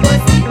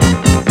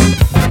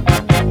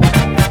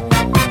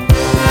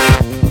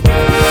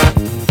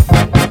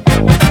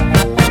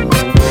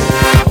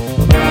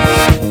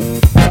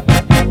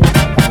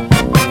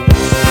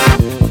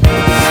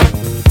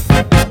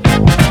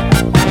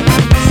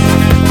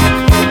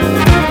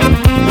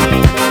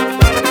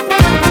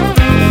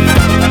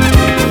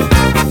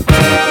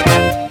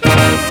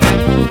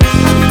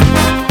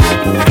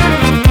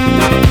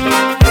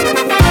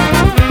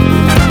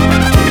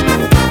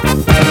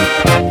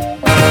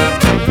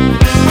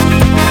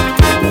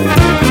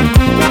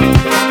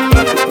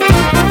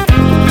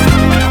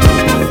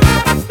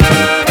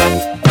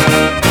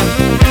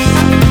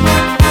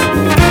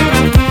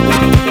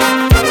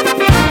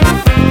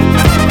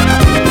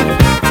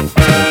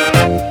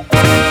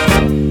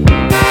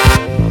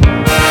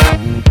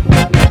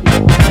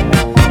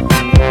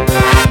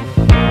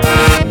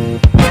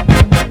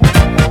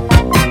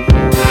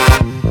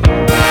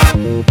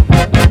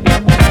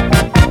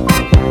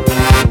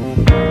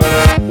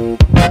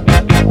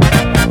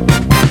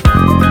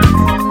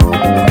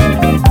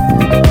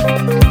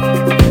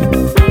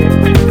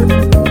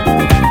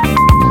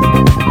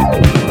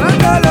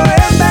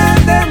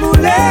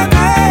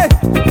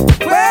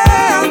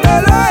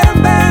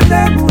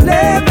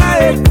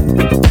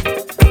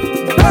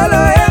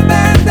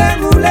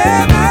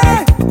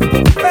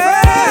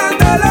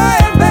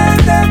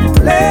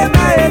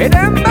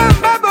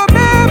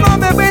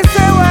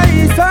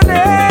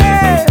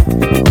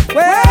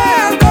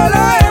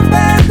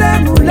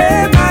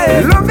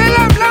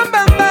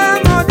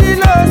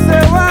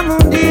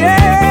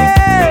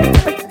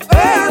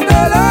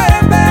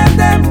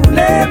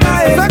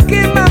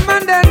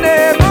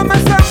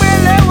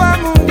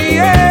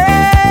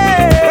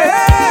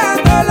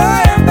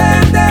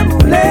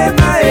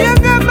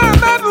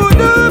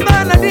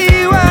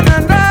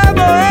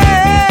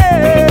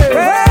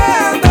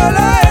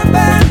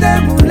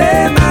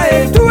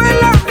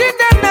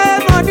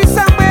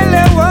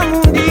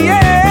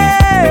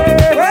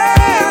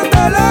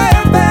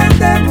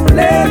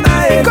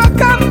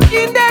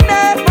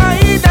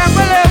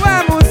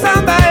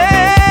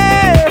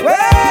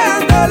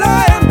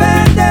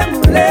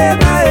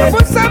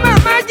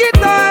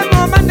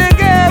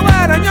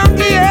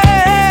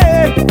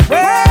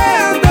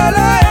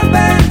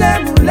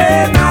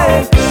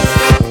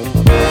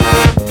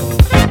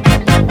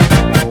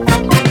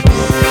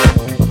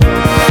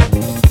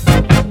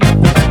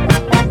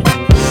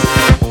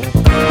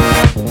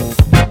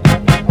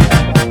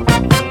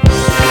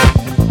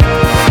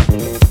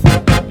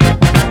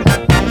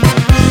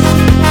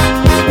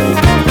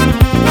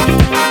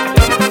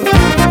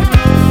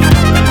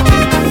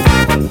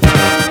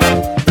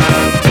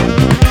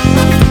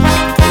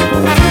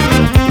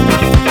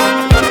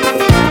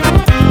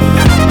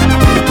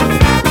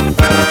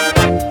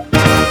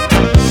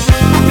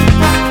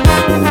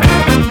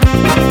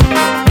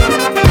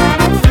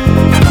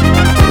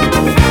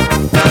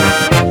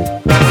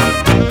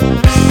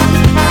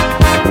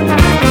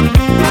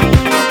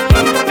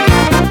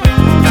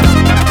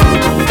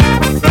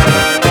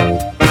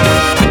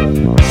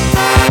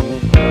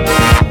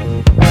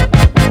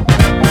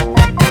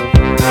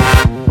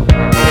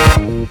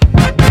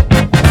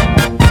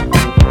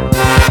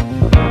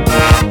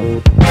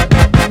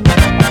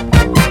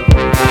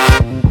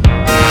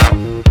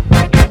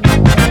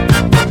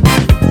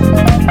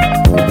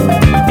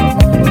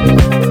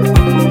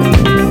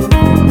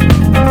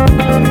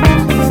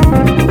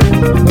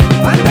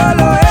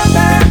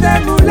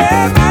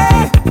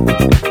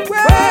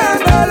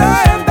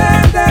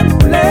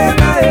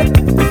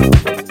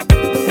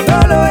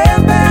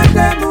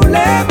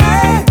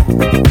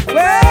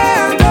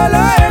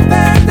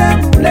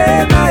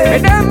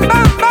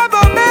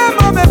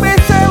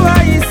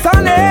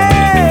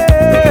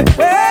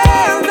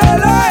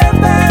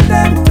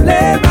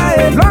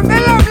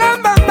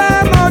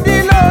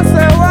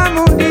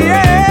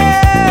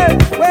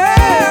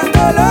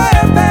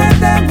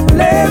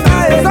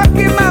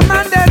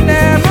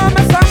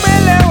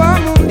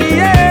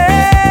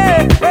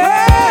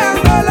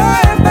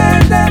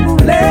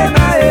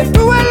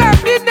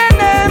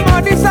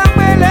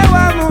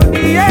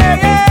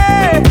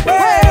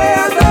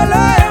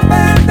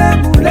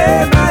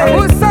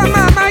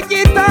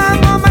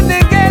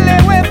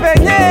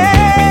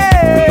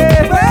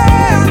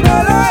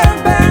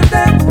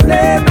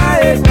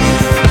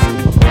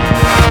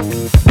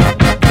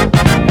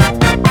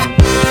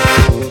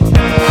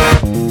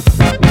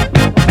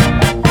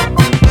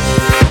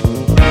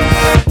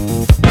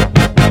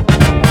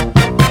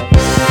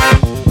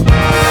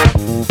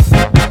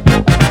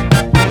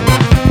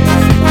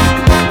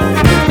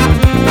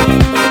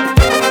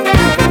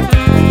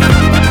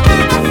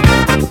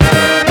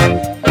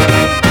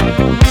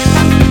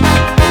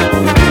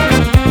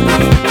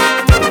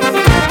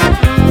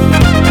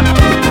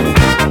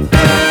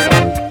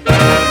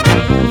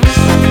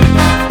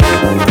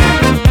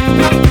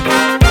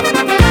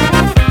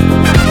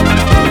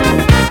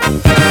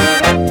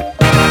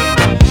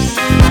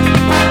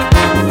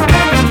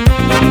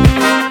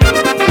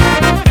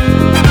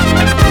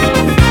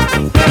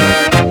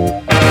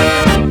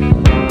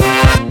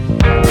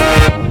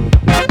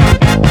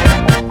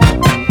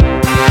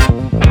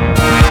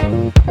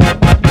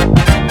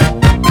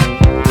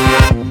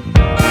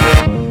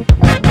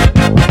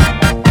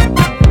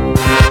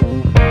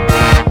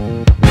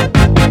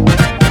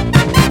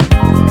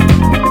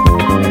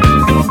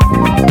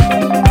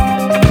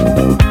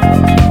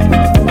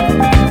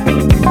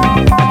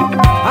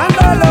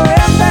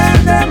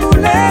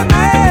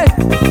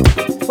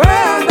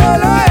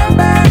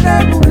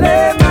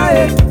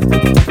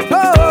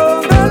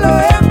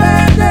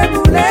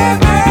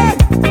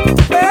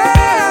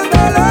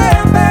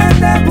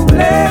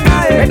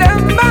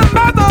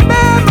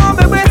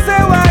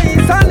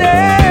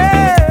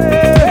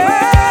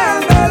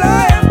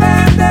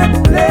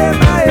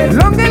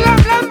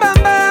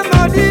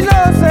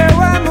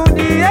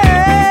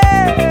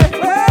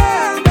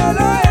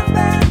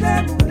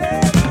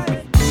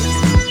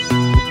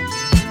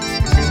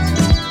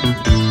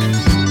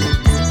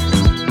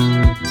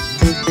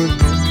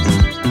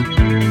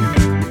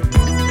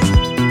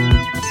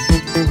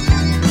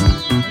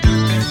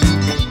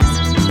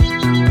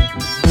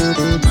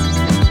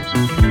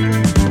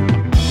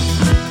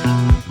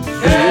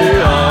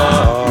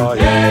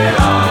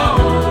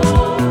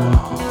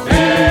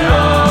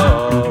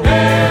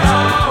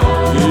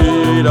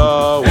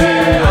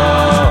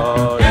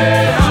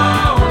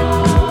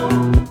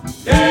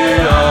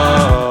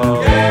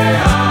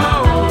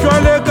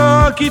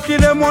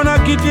 kitile mwana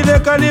kitile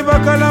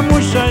kalibaka la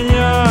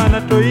mushanya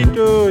na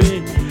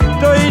toitoi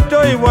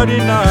toitoi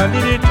wadina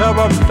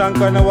lilitaba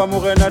mtankana wa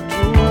mugena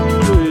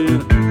tulu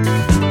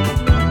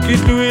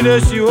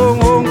kituile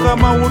siwongo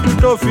kama utu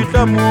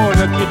tofita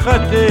mona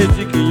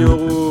kikhatezi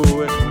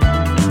kinyoruwe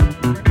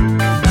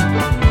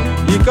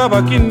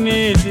ikaba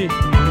kiniti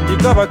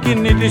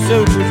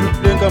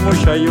seukushutlenga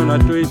mushayo na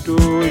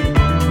toitoi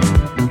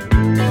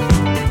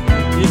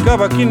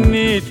ikaba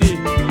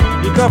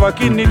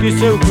kiniti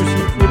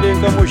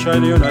seukushutlenga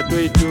mushayo na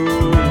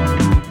toitoi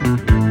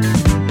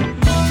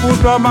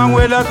kutwa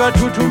mangwela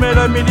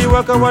katutumela mili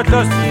waka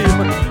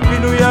watasima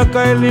bilu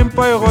yaka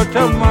elimpa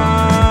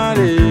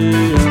erotamale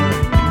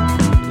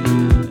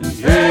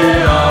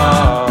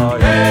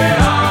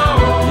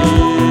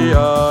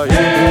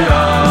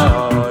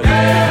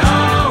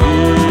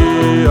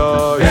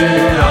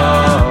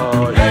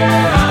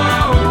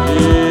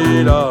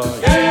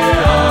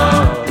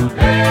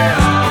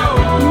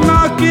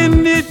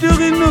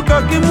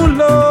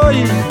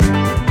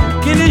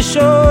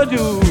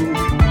Kilishodu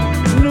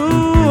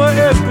nuwa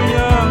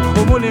epunya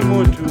komole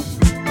motu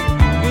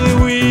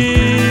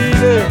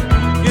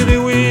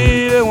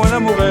kiriwile mwana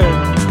mure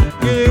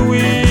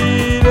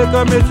kiriwile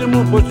kameti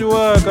mukoti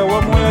waka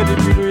wa moya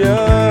dipilu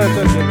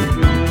yaka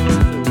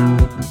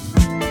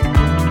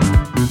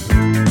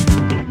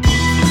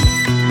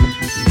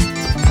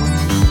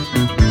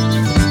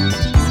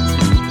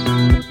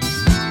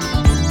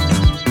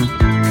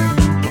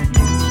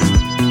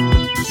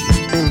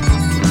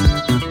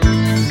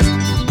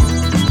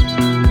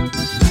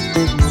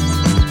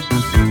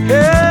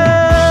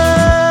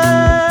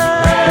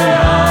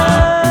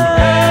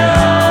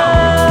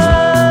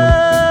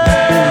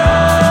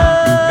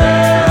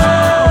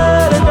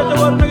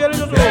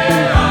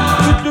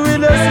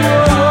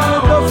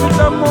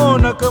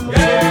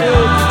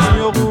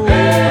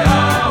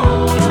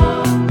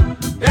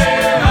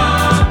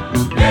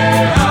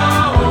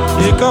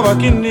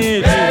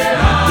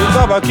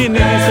Ikaba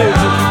kiniti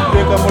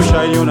seukushutlenga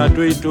mushayo na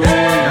toitoi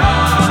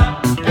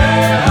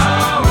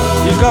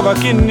ikaba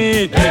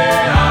kiniti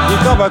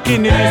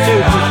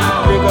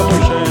seukushutlenga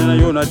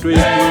mushayo na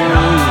toitoi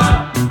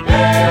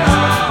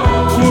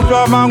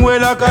kutwa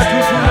mangwela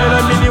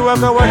katutumela mili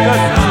waka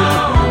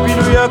watasima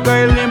bilu yaka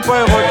elimpa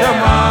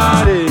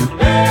erotamale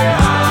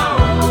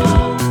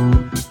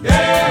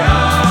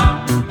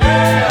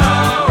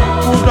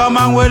kutwa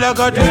mangwela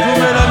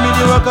katutumela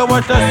mili waka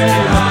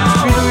watasima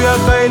bilu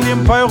yaka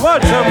elimpa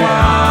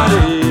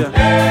erotamale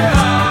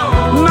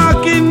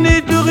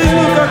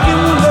nakiniturinuka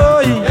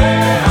kimuloi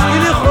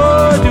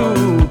ilikhodu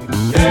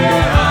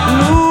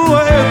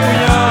nuwa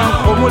ekunya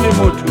komole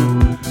motu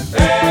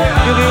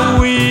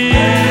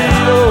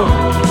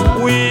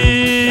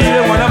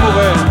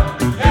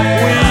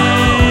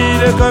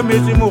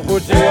kamezi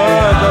mukoti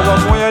waka wa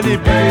moya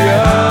lipilu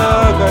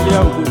yaka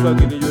lianguka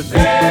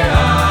kiliyote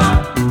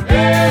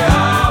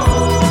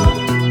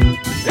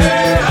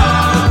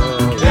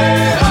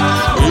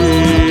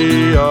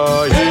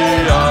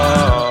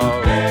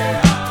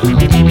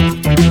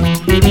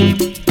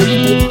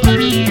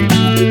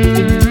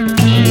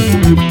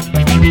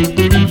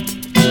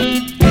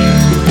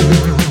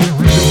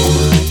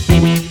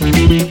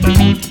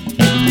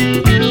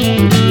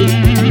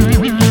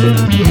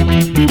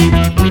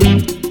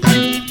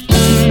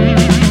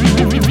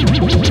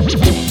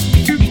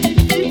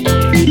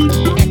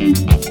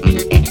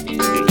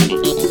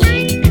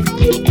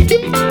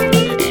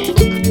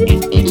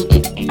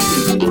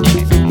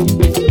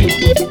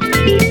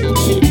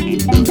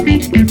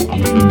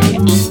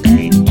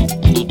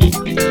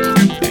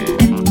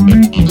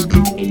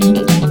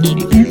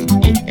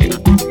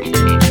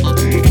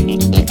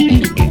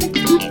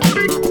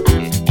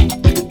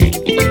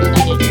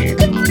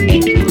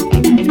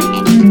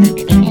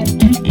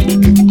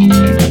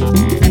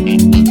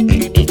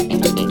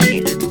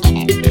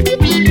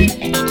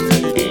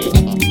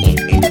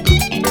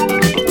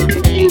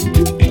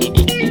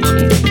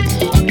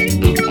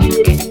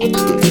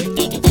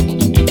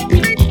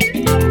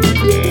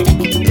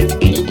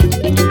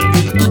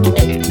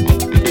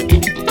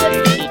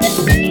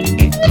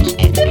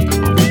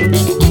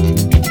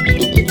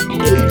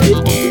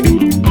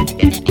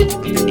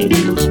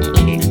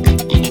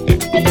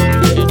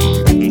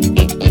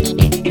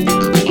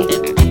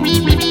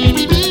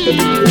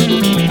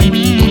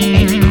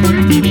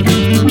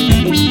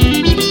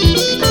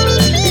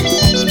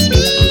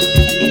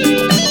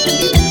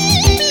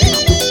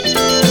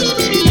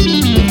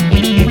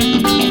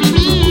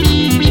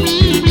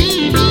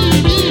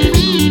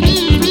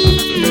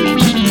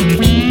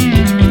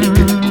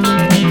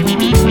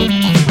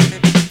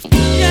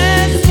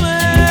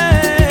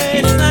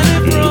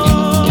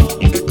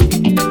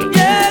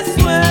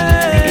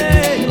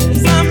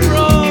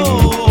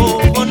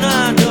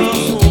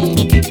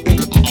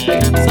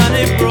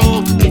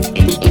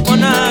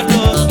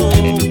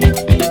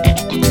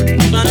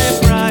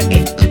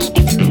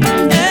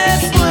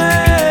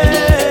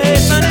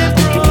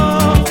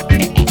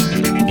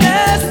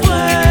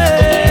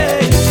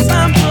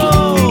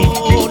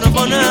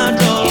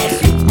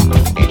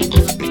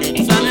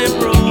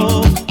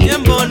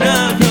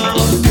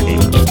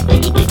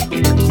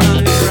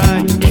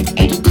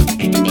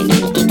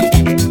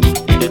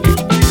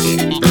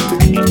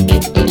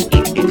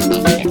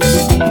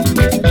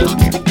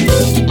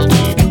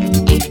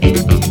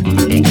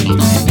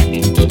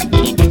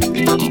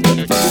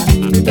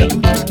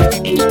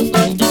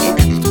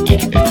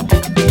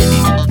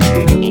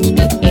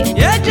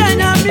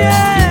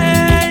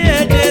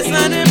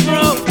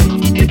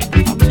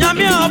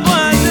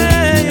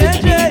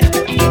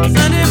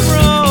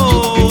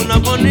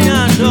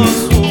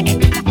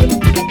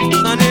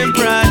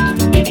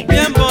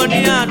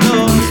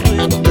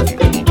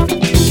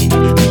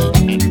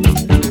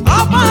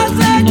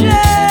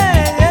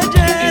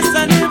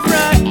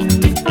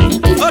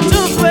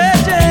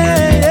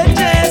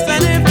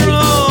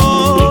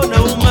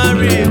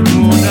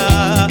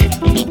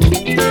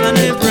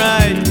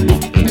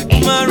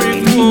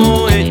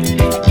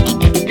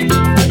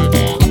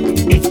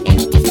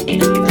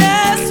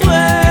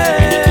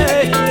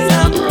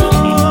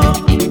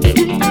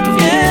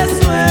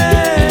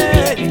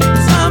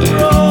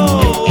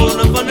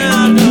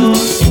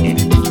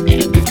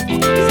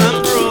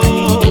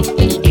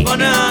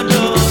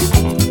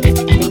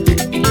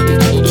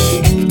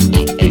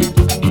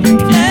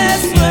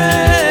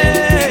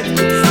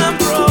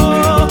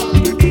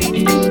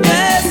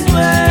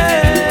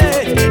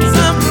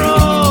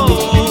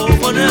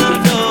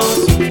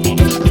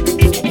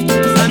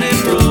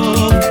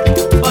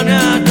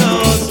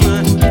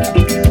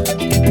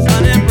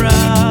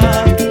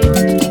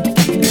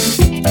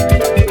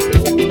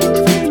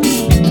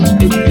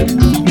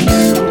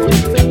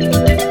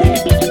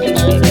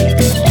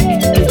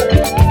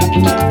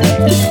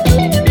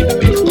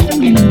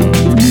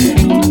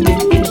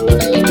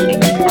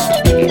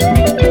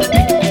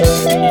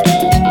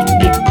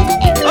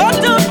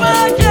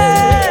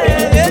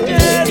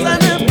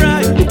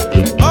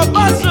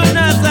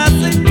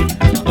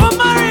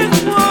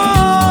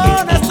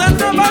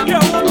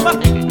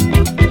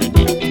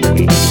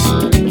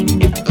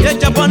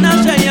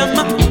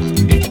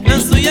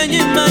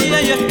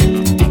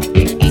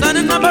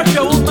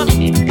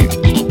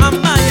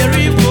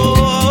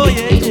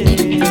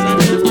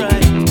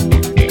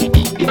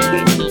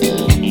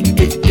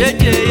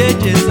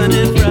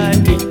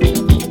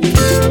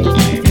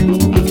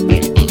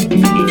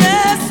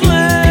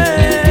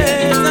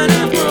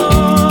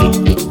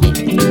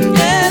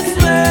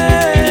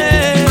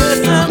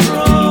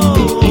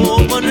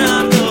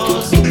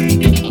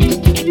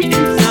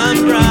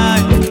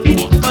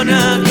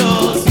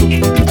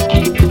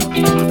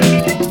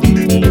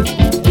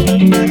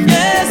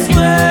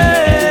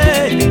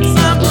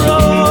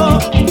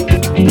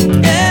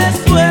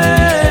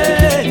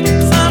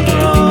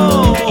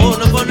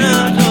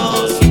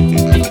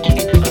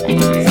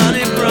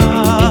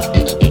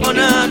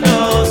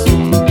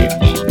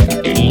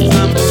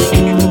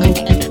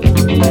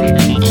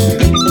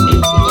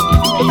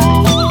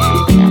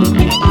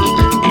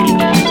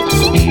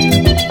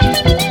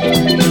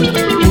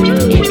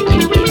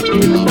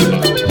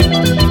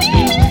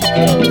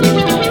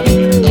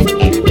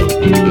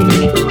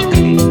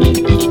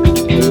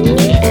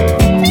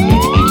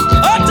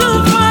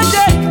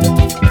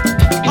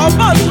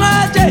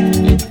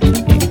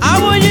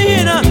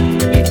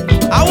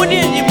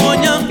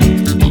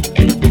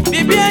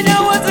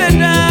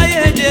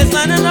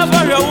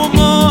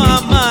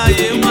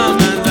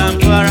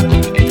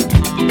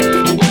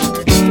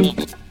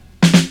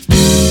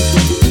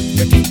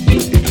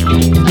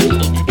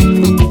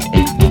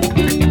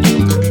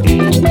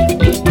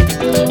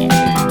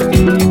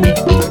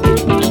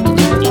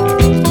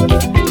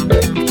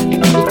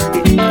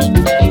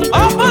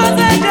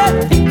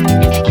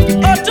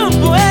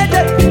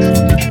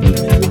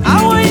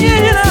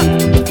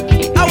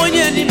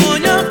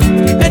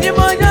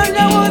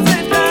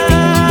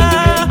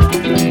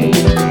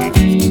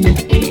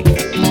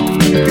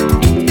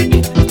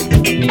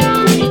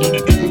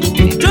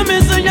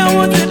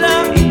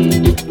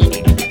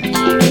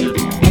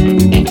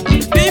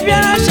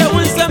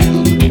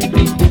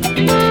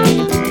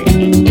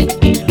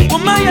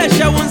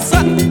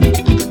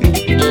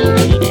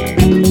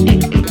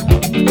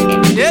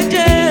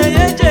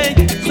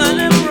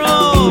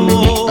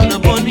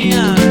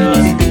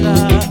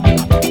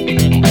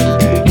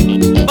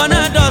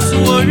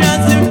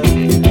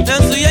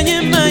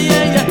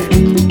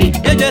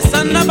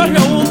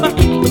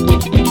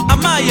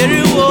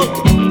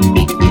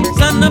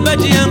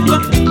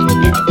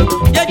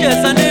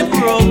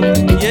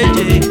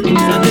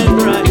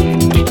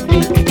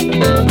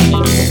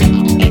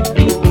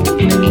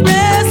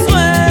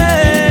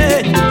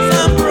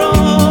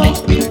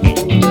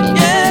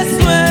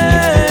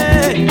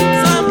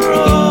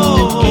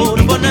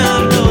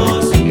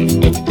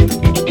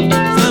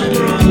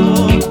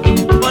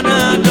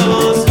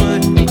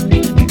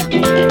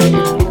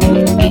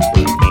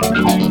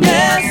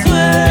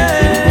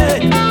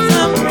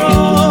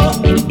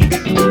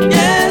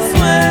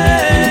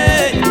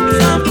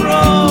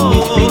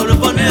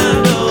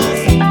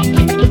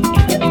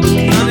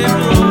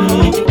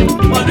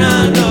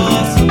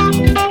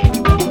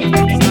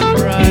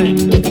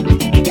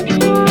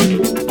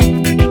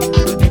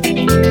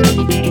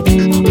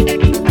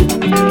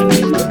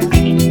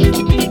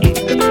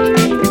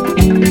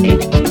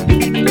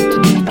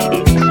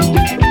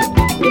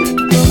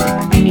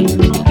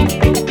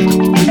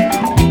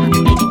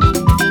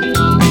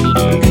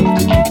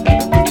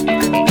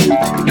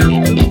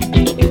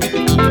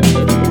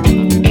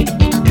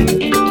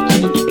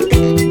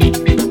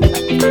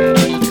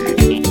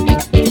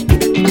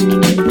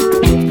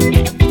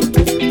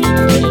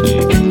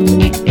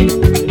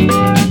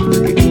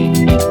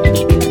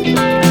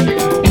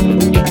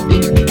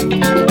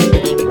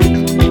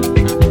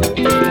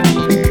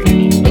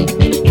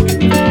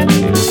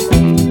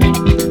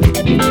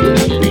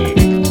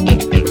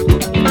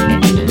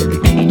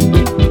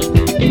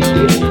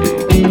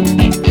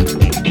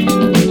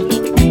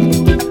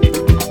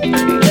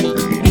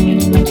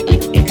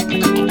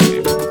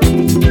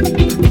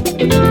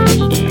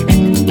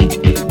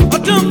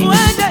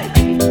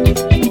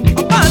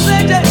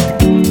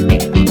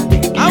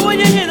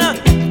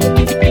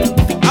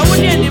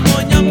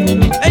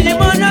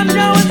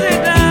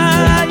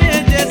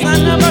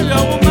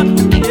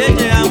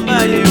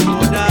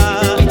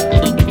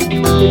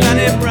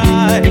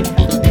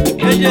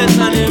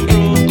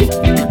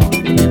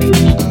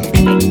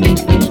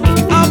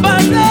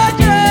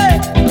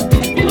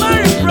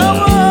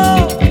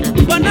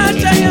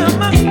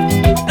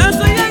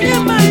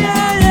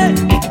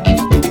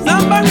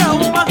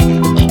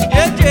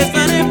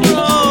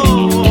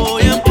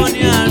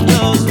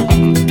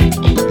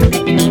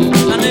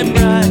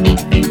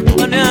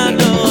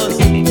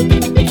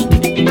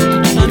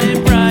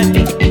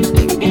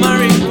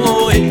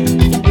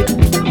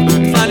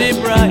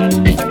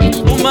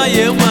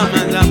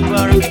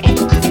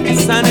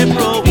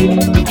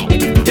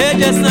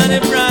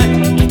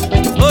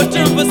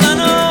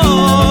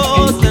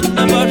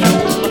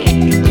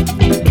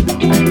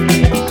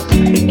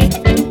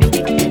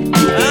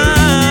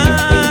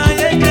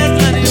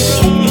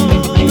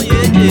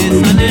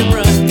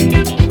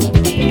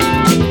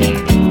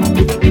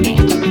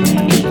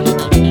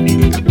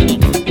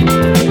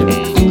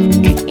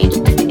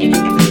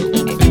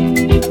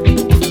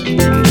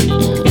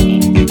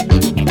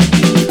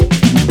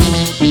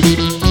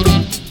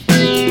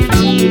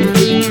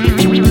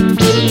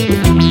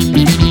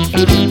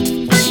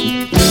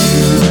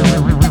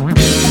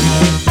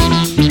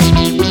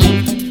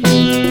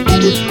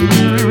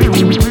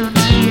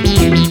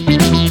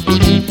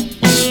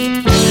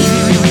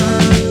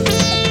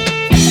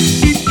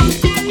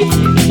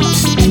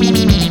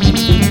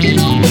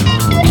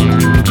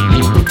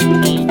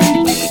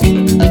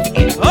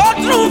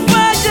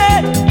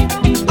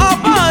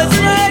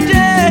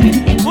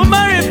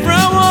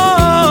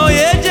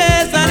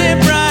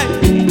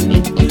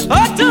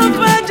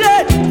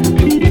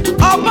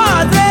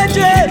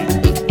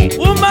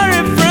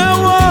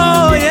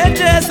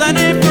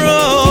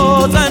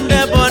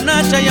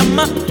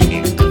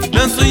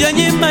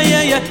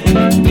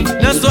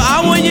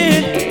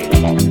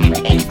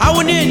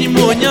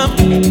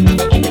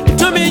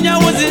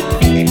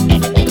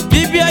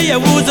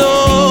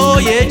Yebuzo,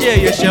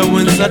 ye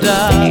shawun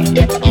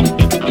sada.